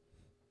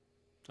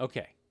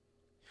 Okay.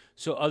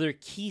 So other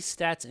key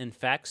stats and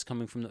facts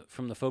coming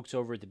from the folks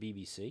over at the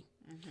BBC.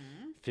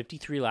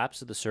 53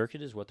 laps of the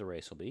circuit is what the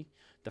race will be.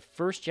 The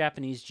first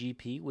Japanese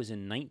GP was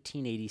in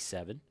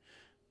 1987.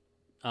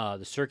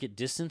 The circuit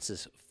distance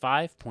is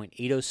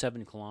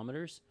 5.807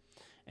 kilometers.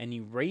 And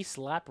the race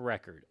lap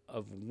record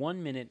of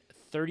 1 minute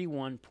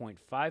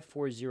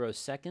 31.540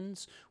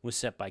 seconds was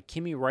set by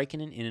Kimi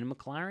Räikkönen in a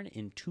McLaren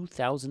in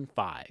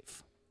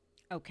 2005.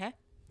 Okay.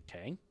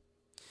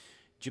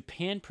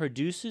 Japan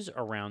produces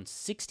around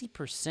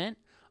 60%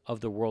 of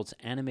the world's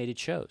animated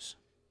shows.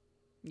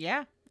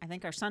 Yeah, I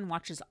think our son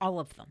watches all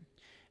of them.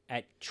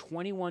 At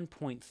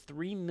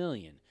 21.3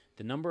 million,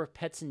 the number of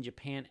pets in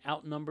Japan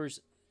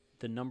outnumbers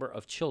the number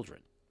of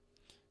children,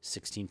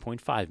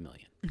 16.5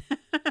 million.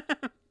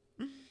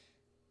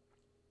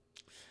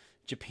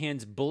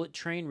 Japan's bullet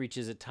train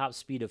reaches a top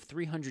speed of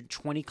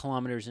 320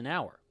 kilometers an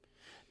hour.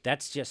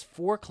 That's just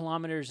 4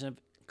 kilometers an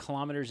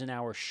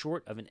hour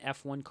short of an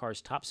F1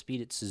 car's top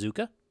speed at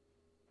Suzuka.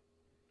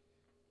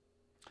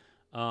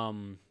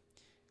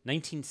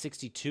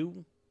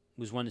 1962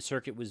 was when the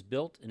circuit was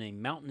built in a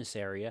mountainous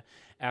area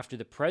after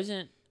the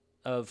president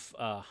of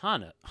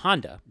Honda.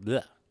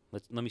 Let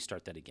me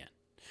start that again.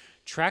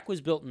 Track was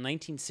built in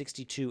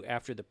 1962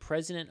 after the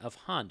president of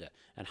Honda,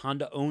 and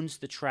Honda owns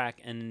the track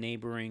and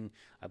neighboring,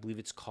 I believe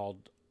it's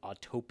called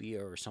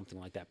Autopia or something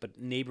like that, but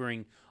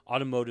neighboring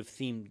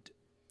automotive-themed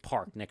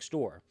park next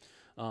door.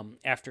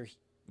 After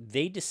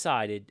they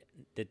decided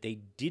that they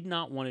did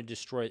not want to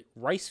destroy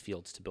rice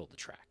fields to build the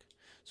track.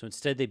 So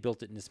instead they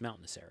built it in this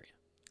mountainous area.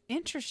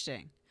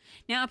 Interesting.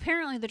 Now,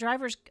 apparently the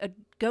drivers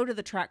go to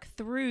the track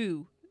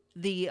through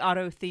the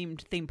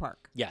auto-themed theme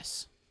park.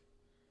 Yes.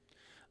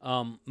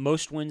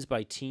 Most wins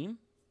by team,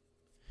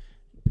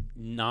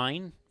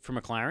 9 for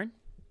McLaren,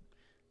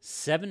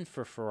 7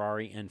 for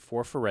Ferrari, and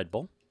 4 for Red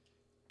Bull.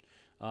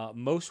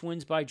 Most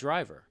wins by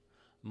driver,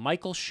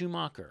 Michael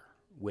Schumacher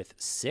with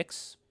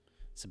 6,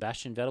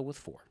 Sebastian Vettel with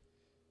 4.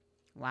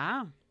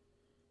 Wow.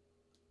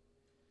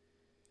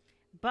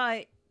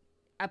 But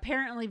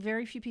apparently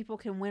very few people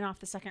can win off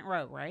the second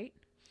row, right?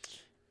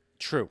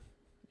 True.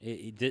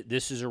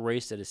 This is a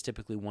race that is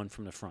typically won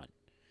from the front.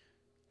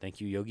 Thank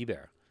you, Yogi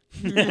Berra.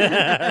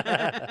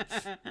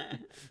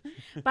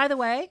 By the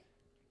way,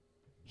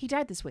 he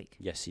died this week.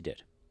 Yes, he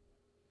did.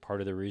 Part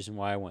of the reason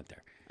why I went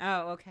there.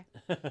 Oh, okay.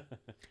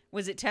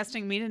 Was it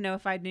testing me to know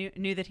if I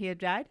knew that he had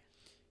died?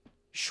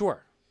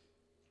 Sure.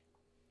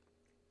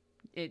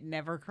 It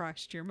never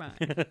crossed your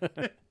mind.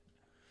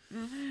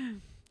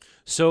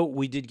 So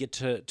we did get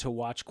to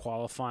watch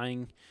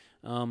qualifying.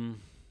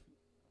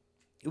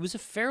 It was a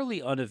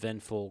fairly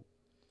uneventful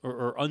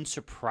or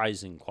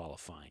unsurprising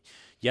qualifying.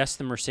 Yes,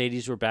 the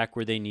Mercedes were back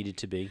where they needed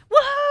to be.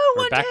 Woohoo!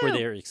 Or back where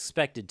they were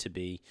expected to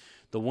be.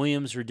 The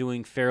Williams were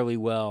doing fairly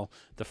well.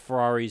 The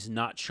Ferraris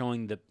not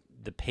showing the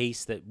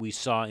pace that we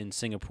saw in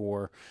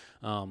Singapore.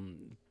 The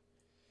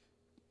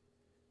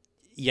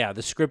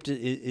script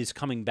is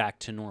coming back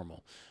to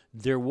normal.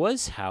 There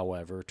was,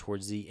 however,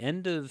 towards the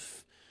end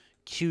of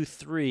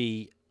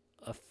Q3,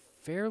 a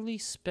fairly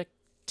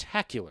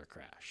spectacular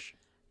crash.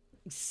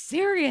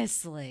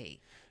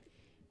 Seriously?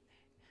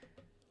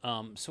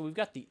 So we've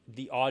got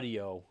the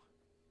audio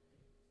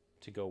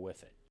to go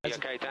with it. You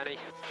okay, Danny?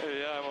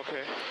 Yeah, I'm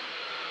okay.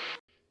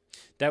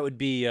 That would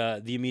be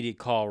the immediate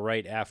call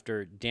right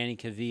after Danny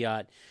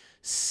Kvyat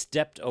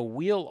stepped a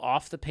wheel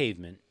off the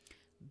pavement.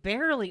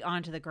 Barely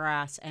onto the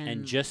grass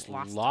and just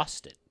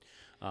lost it.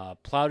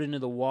 plowed into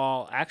the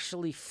wall,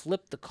 actually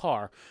flipped the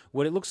car.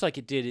 What it looks like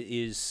it did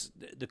is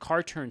the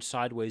car turned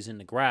sideways in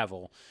the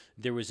gravel.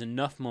 There was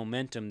enough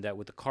momentum that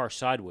with the car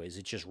sideways,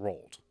 it just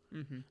rolled.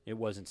 Mm-hmm. It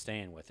wasn't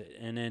staying with it.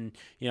 And then,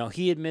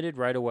 he admitted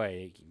right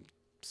away,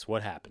 it's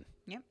what happened.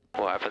 Yep.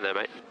 What happened there,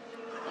 mate?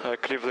 I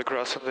cleared the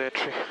grass on the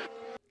entry.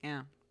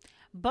 Yeah.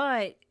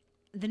 But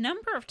the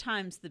number of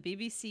times the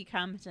BBC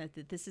commented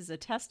that this is a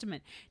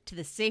testament to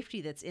the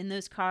safety that's in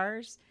those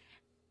cars.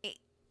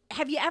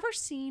 Have you ever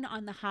seen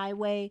on the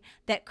highway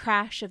that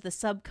crash of the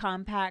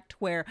subcompact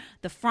where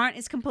the front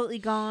is completely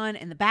gone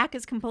and the back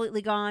is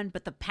completely gone,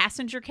 but the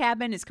passenger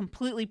cabin is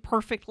completely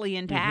perfectly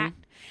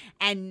intact,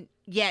 and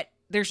yet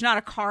there's not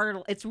a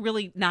car? It's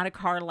really not a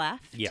car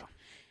left. Yeah.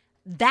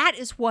 That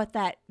is what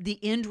the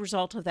end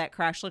result of that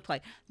crash looked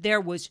like.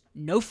 There was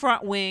no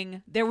front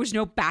wing. There was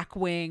no back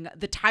wing.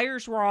 The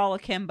tires were all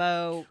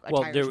akimbo.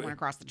 Tires went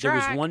across the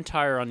track. There was one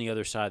tire on the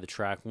other side of the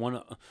track,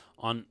 one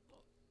on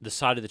the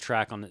side of the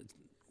track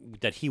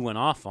that he went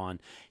off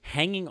on,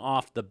 hanging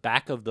off the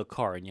back of the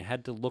car, and you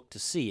had to look to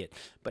see it,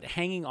 but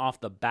hanging off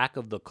the back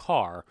of the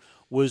car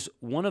was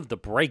one of the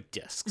brake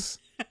discs.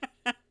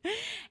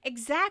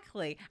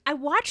 Exactly. I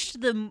watched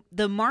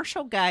the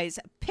Marshall guys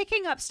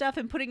picking up stuff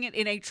and putting it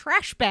in a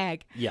trash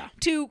bag. Yeah.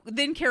 To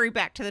then carry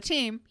back to the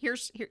team.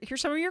 Here's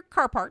some of your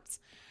car parts.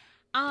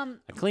 I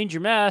cleaned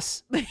your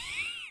mess.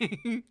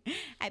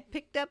 I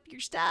picked up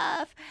your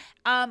stuff.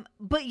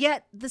 But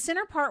yet the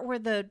center part where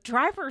the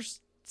driver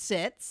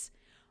sits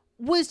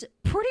was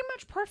pretty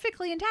much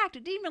perfectly intact.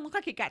 It didn't even look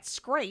like it got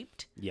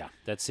scraped. Yeah,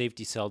 that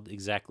safety cell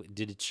exactly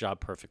did its job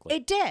perfectly.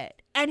 It did.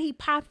 And he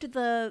popped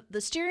the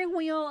steering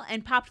wheel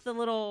and popped the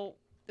little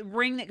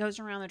ring that goes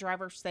around the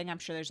driver's thing. I'm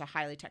sure there's a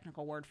highly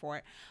technical word for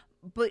it.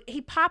 But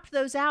he popped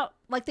those out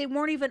like they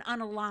weren't even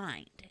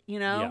unaligned,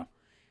 Yeah.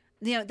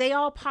 They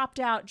all popped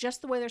out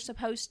just the way they're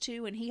supposed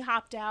to, and he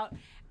hopped out,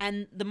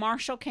 and the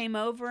marshal came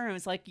over and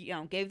was like,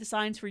 gave the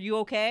signs for you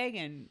okay,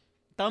 and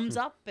thumbs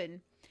up,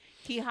 and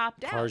he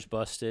hopped out. Car's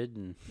busted,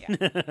 and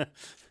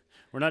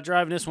we're not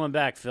driving this one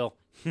back, Phil.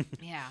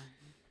 Yeah.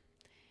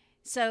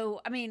 So,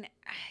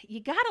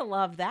 you gotta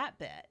love that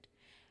bit.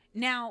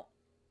 Now,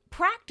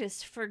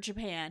 practice for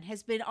Japan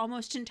has been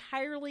almost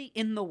entirely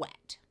in the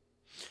wet.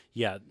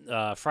 Yeah,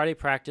 Friday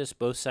practice,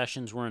 both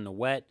sessions were in the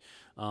wet.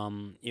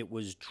 It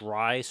was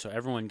dry, so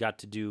everyone got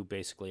to do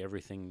basically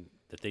everything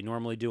that they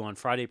normally do on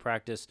Friday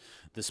practice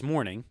this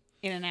morning.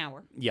 In an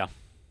hour. Yeah.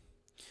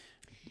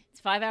 It's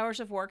 5 hours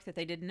of work that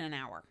they did in an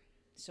hour.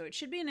 So it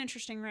should be an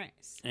interesting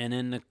race. And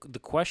then the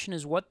question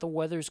is what the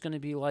weather's going to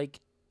be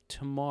like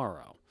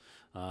tomorrow.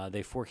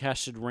 They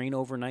forecasted rain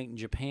overnight in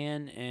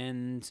Japan,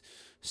 and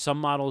some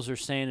models are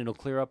saying it'll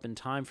clear up in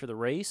time for the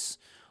race.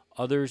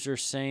 Others are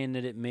saying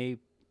that it may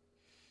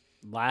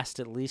last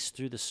at least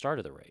through the start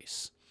of the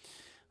race.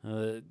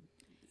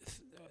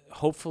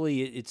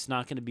 Hopefully it's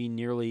not going to be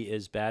nearly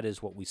as bad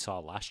as what we saw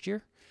last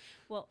year.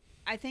 Well,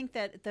 I think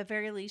that at the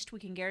very least we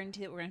can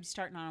guarantee that we're going to be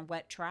starting on a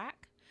wet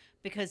track,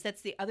 because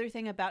that's the other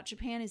thing about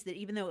Japan is that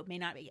even though it may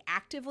not be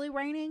actively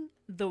raining,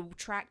 the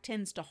track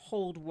tends to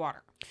hold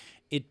water.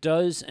 It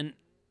does, and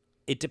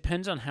it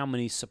depends on how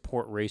many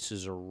support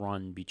races are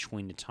run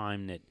between the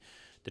time that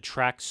the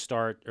track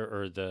start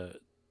or the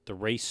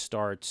race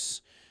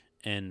starts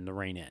and the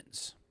rain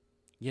ends.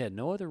 Yeah,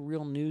 no other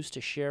real news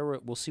to share.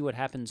 We'll see what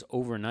happens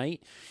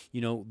overnight.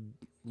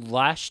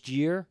 Last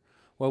year,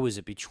 what was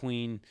it,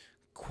 between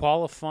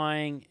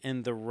qualifying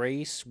and the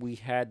race, we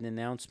had an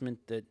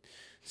announcement that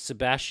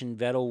Sebastian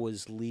Vettel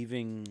was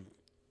leaving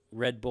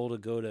Red Bull to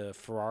go to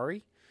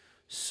Ferrari.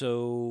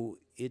 So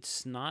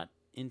it's not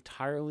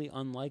entirely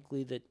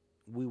unlikely that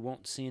we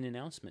won't see an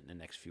announcement in the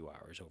next few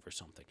hours over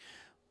something.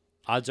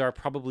 Odds are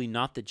probably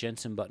not that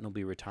Jenson Button will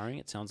be retiring.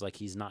 It sounds like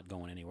he's not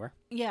going anywhere.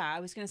 Yeah, I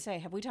was going to say,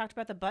 have we talked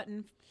about the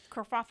Button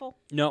kerfuffle?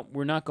 No,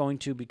 we're not going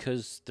to,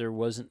 because there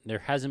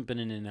hasn't been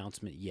an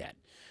announcement yet.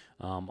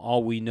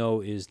 All we know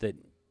is that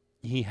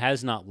he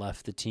has not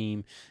left the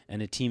team,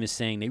 and the team is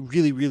saying they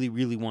really, really,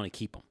 really want to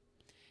keep him.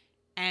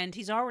 And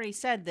he's already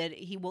said that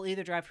he will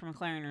either drive for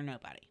McLaren or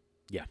nobody.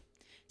 Yeah.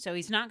 So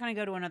he's not going to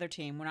go to another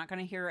team. We're not going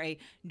to hear a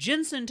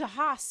Jenson to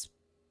Haas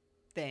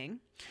thing.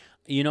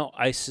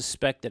 I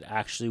suspect that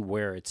actually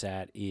where it's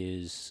at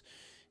is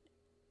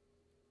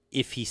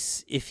if he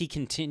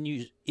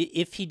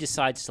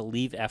decides to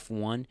leave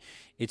F1,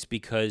 it's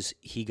because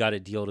he got a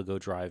deal to go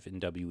drive in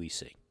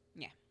WEC.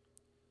 Yeah.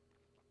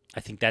 I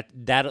think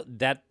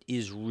that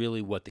is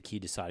really what the key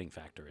deciding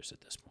factor is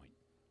at this point.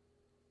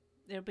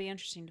 It'll be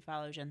interesting to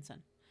follow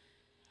Jenson.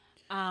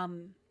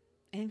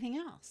 Anything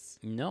else?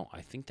 No,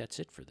 I think that's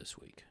it for this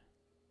week.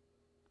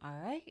 All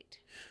right.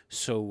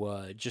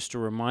 So just a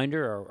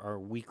reminder, our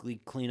weekly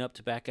cleanup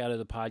to back out of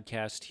the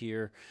podcast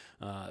here.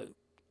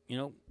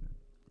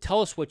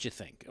 Tell us what you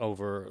think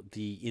over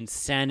the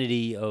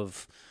insanity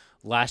of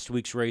last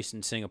week's race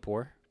in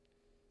Singapore.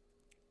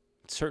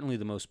 It's certainly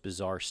the most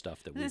bizarre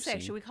stuff that we've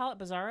seen. Should we call it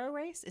Bizarro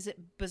Race? Is it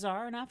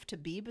bizarre enough to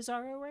be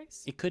Bizarro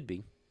Race? It could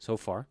be, so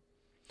far.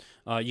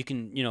 You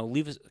can,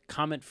 leave us a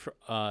comment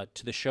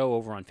to the show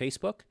over on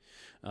Facebook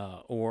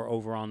or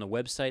over on the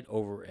website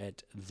over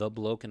at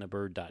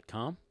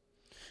theblokeandabird.com.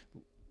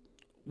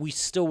 We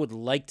still would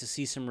like to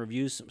see some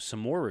reviews, some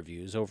more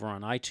reviews over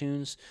on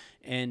iTunes.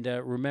 And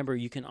remember,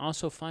 you can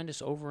also find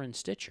us over in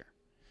Stitcher.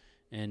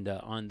 And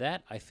on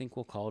that, I think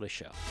we'll call it a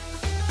show.